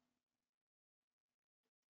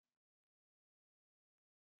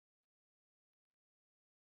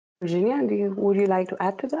 Virginia, would you like to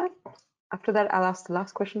add to that? After that, I'll ask the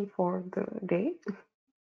last question for the day.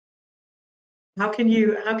 How can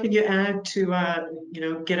you add to you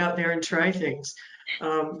know, get out there and try things?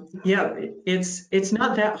 Yeah, it's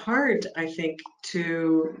not that hard, I think,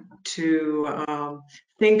 to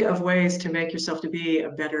think of ways to make yourself to be a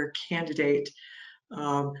better candidate.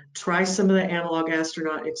 Try some of the analog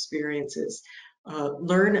astronaut experiences.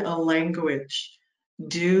 Learn a language.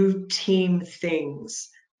 Do team things.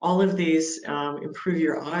 All of these improve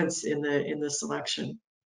your odds in the selection.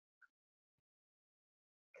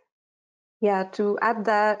 Yeah, to add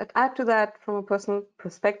to that from a personal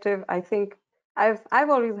perspective, I think I've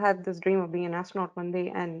always had this dream of being an astronaut one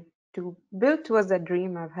day, and to build towards that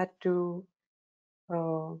dream, I've had to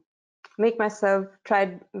make myself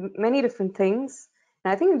try many different things.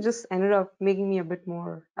 And I think it just ended up making me a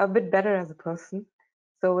bit better as a person.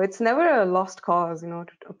 So it's never a lost cause, to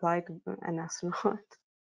apply to an astronaut.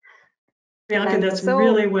 Bianca, And that's so,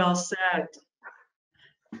 really well said.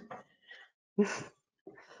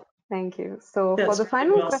 thank you. So That's for the really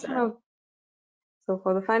final well question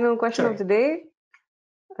said. of Sorry. the day,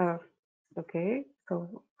 okay.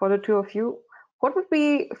 So for the two of you, what would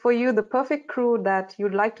be for you the perfect crew that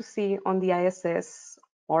you'd like to see on the ISS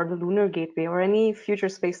or the Lunar Gateway or any future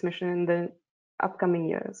space mission in the upcoming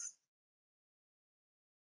years?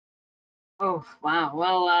 Oh, wow.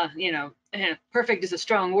 Well, perfect is a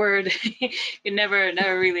strong word. You never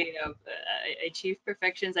really, achieve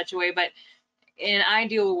perfection in such a way. But in an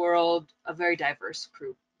ideal world, a very diverse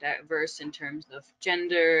crew, diverse in terms of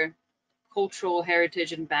gender, cultural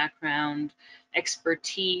heritage and background,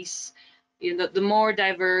 expertise. The more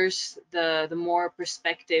diverse, the more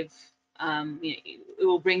perspective it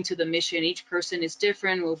will bring to the mission. Each person is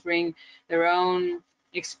different, will bring their own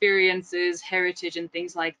experiences, heritage, and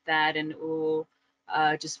things like that, and it will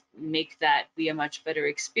just make that be a much better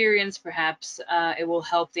experience. Perhaps it will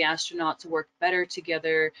help the astronauts work better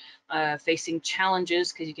together, facing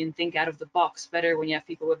challenges, because you can think out of the box better when you have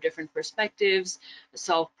people with different perspectives,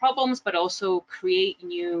 solve problems, but also create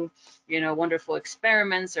new, wonderful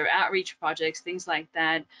experiments or outreach projects, things like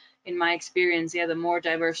that. In my experience, yeah, the more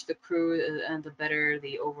diverse the crew, and the better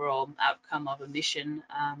the overall outcome of a mission.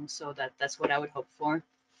 So that's what I would hope for.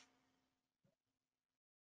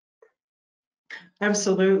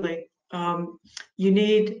 Absolutely. You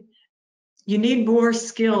need more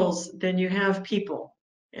skills than you have people,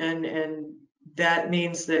 and that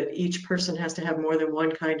means that each person has to have more than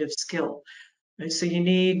one kind of skill. And so you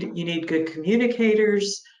need good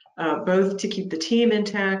communicators, both to keep the team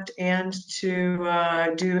intact and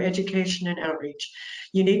to do education and outreach.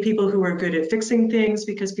 You need people who are good at fixing things,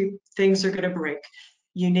 because things are going to break.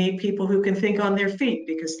 You need people who can think on their feet,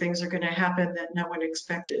 because things are going to happen that no one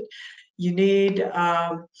expected. You need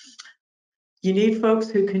folks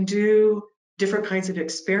who can do different kinds of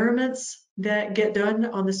experiments that get done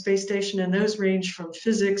on the space station, and those range from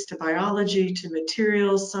physics to biology to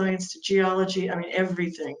materials science to geology. I mean,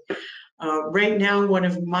 everything. Right now, one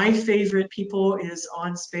of my favorite people is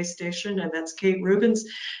on space station, and that's Kate Rubins.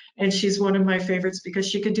 And she's one of my favorites because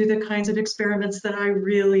she can do the kinds of experiments that I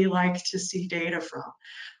really like to see data from.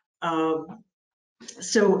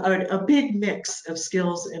 So a big mix of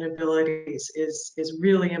skills and abilities is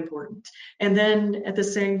really important. And then at the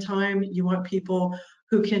same time, you want people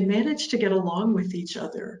who can manage to get along with each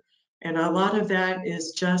other. And a lot of that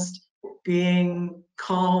is just being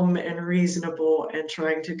calm and reasonable and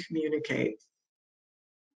trying to communicate.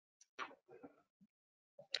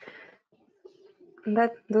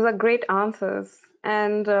 Those are great answers.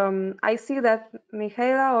 And I see that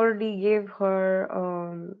Michaela already gave her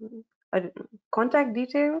contact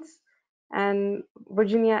details, and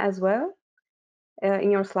Virginia as well,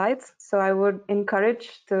 in your slides. So I would encourage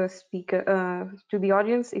the speaker, to the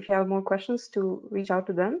audience, if you have more questions, to reach out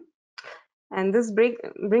to them. And this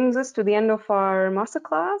brings us to the end of our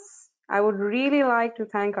masterclass. I would really like to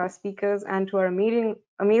thank our speakers and to our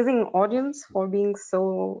amazing audience for being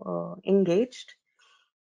so engaged.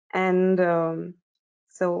 And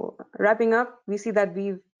so wrapping up, we see that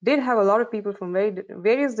we did have a lot of people from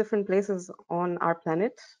various different places on our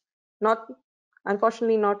planet,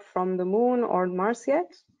 unfortunately not from the moon or Mars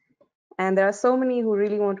yet. And there are so many who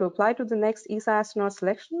really want to apply to the next ESA astronaut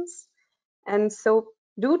selections. And so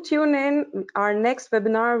do tune in. Our next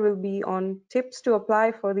webinar will be on tips to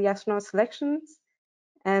apply for the astronaut selections.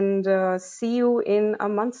 And see you in a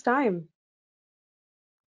month's time.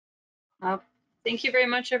 Thank you very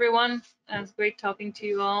much, everyone. It was great talking to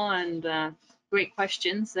you all, and great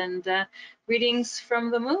questions, and greetings from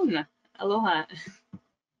the moon. Aloha.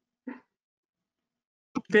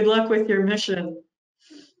 Good luck with your mission.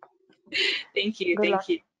 Thank you. Good luck. Thank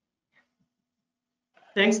you.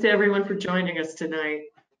 Thanks to everyone for joining us tonight.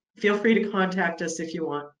 Feel free to contact us if you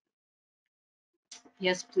want.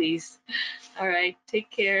 Yes, please. All right. Take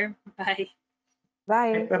care. Bye.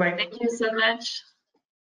 Bye. Bye-bye. Thank you so much.